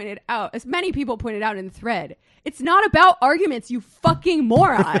else pointed out, as many people pointed out in the thread, it's not about arguments, you fucking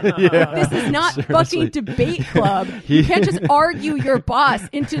moron. This is not fucking debate club. You can't just argue your boss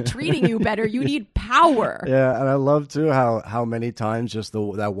into treating you better. You need power. Yeah, and I love too how many times just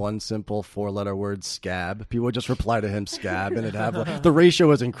that one simple 4-letter word scab, people would just reply to him scab, and it'd have the ratio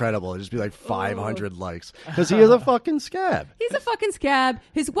was incredible. It'd just be 500 likes because he is a fucking scab. He's a fucking scab.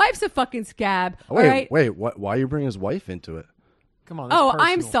 His wife's a fucking scab. Wait, all right? wait, why you bring his wife into it? Come on. That's Oh,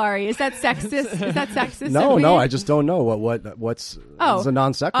 I'm personal. sorry. Is that sexist? Is that sexist? No, of me? I just don't know what's it's a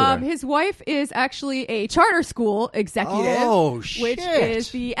non sequitur. His wife is actually a charter school executive, Oh, which shit.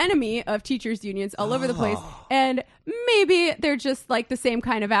 is the enemy of teachers' unions all over the place. And maybe they're just the same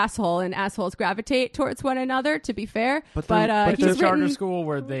kind of asshole, and assholes gravitate towards one another, to be fair. But It's he's a charter written... school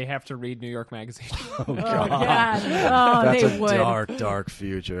where they have to read New York Magazine. Oh, God. Oh, That's they a would. dark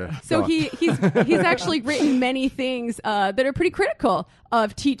future. So Go on. he's actually written many things that are pretty critical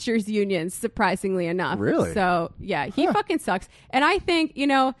of teachers' unions, surprisingly enough. Really? So, yeah, he fucking sucks. And I think,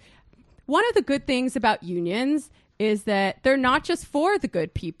 one of the good things about unions is that they're not just for the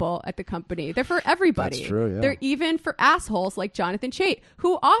good people at the company. They're for everybody. That's true, yeah. They're even for assholes like Jonathan Chait,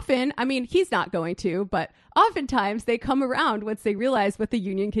 who often, I mean, he's not going to, but oftentimes they come around once they realize what the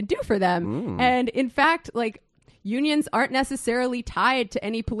union can do for them. And in fact, like, unions aren't necessarily tied to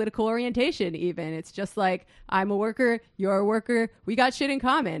any political orientation even. It's just like, I'm a worker, you're a worker, we got shit in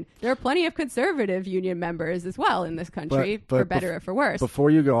common. There are plenty of conservative union members as well in this country, for better or for worse. Before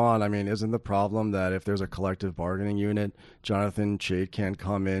you go on, I mean, isn't the problem that if there's a collective bargaining unit, Jonathan Chait can't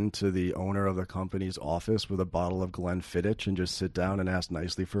come into the owner of the company's office with a bottle of Glenfiddich and just sit down and ask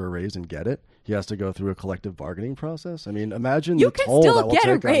nicely for a raise and get it? He has to go through a collective bargaining process. I mean, imagine you the can toll still that will get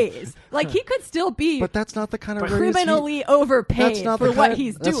a take on- raise. Like, he could still be But that's not the kind of raise criminally overpaid for what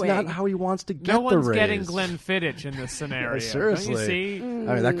he's doing. That's not how he wants to get No the one's raise. getting Glenfiddich in this scenario. Seriously. Don't you see?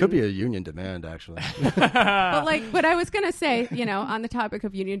 I mean, that could be a union demand, actually. But like what I was gonna say, you know, on the topic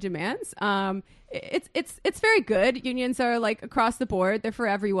of union demands, it's very good. Unions are like across the board; they're for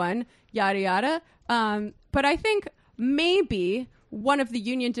everyone, yada yada. But I think maybe one of the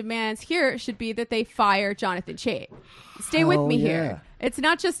union demands here should be that they fire Jonathan Chait. Stay with me here. It's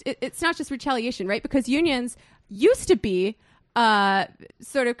not just retaliation, right? Because unions used to be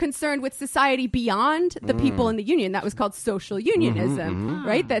sort of concerned with society beyond the people in the union. That was called social unionism,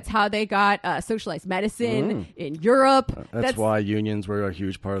 right? That's how they got socialized medicine in Europe. That's why unions were a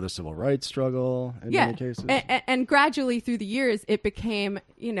huge part of the civil rights struggle in many cases. And gradually through the years, it became,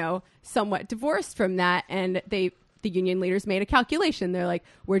 you know, somewhat divorced from that. And the union leaders made a calculation. They're like,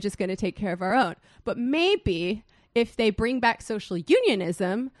 we're just going to take care of our own. But maybe if they bring back social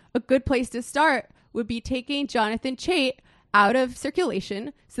unionism, a good place to start would be taking Jonathan Chait out of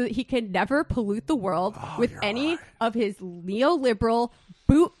circulation so that he can never pollute the world with any of his neoliberal,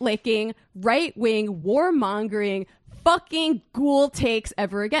 bootlicking, right-wing, warmongering, fucking ghoul takes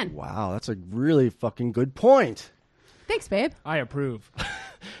ever again. Wow, that's a really fucking good point. Thanks, babe. I approve.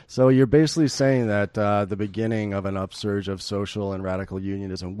 So you're basically saying that the beginning of an upsurge of social and radical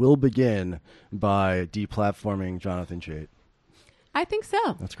unionism will begin by deplatforming Jonathan Chait. I think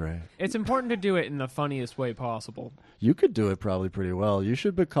so. That's great. It's important to do it in the funniest way possible. You could do it probably pretty well. You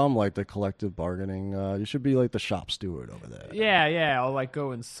should become like the collective bargaining. You should be like the shop steward over there. Yeah. I'll like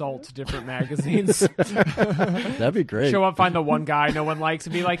go insult different magazines. That'd be great. Show up, find the one guy no one likes,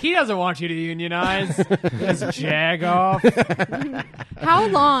 and be like, he doesn't want you to unionize. Just jag off. How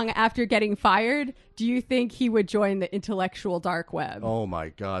long after getting fired do you think he would join the intellectual dark web? Oh my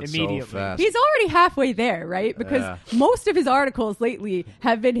God, Immediately. so fast. He's already halfway there, right? Because most of his articles lately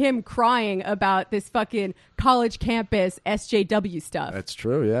have been him crying about this fucking college campus SJW stuff. That's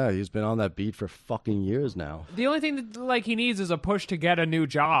true, yeah. He's been on that beat for fucking years now. The only thing that like he needs is a push to get a new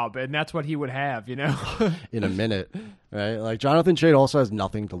job, and that's what he would have, you know? In a minute, right? Like, Jonathan Chait also has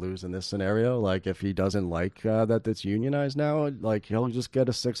nothing to lose in this scenario. Like, if he doesn't like that it's unionized now, like, he'll just get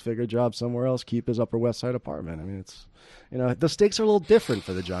a 6-figure job somewhere else, keep his Upper West Side apartment. I mean, it's, you know, the stakes are a little different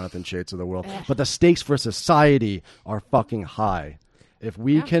for the Jonathan Chaits of the world, but the stakes for society are fucking high. If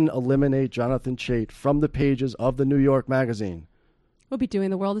we can eliminate Jonathan Chait from the pages of the New York Magazine, We'll be doing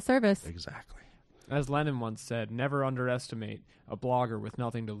the world a service. exactly. As Lennon once said, never underestimate a blogger with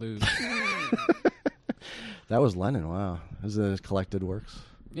nothing to lose. That was Lennon. Wow, this is his collected works.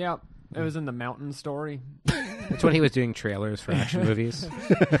 Yeah, it was in the Mountain Story. That's when he was doing trailers for action movies.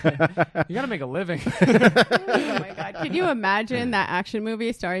 You gotta make a living. Oh my God. Can you imagine that action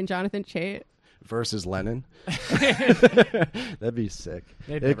movie starring Jonathan Chait? Versus Lenin. That'd be sick.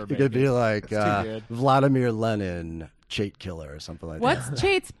 They'd It never could make be it. like It's too good. Vladimir Lenin, Chait killer, or something like What's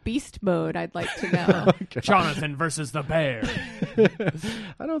Chait's beast mode? I'd like to know. Jonathan versus the bear. that.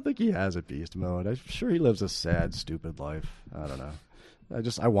 I don't think he has a beast mode. I'm sure he lives a sad, stupid life. I don't know.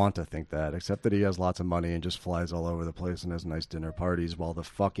 I want to think that, except that he has lots of money and just flies all over the place and has nice dinner parties while the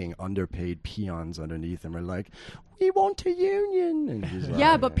fucking underpaid peons underneath him are like, we want a union. And he's like,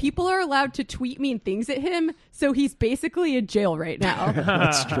 Yeah, but people are allowed to tweet mean things at him, so he's basically in jail right now.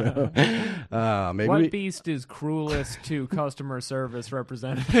 That's true. Maybe What beast is cruelest to customer service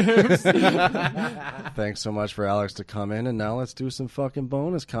representatives? Thanks so much for Alex to come in, and now let's do some fucking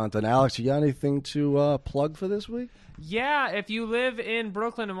bonus content. Alex, you got anything to plug for this week? Yeah, if you live in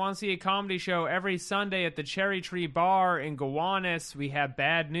Brooklyn and want to see a comedy show every Sunday at the Cherry Tree Bar in Gowanus, we have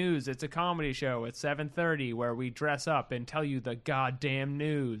Bad News. It's a comedy show at 7:30 where we dress up and tell you the goddamn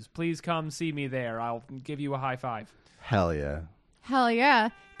news. Please come see me there. I'll give you a high five. Hell yeah. Hell yeah.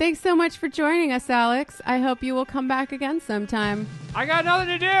 Thanks so much for joining us, Alex. I hope you will come back again sometime. I got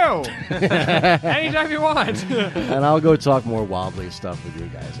nothing to do. Anytime you want. And I'll go talk more wobbly stuff with you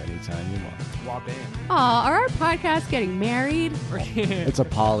guys anytime you want. Aw, are our podcasts getting married? It's a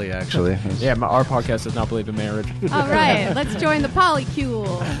poly, actually. Yeah, our podcast does not believe in marriage. All right, let's join the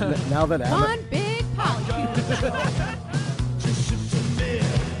polycule. Now that One big polycule.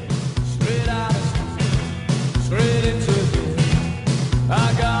 Straight into it.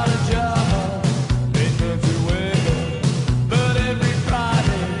 I got a job.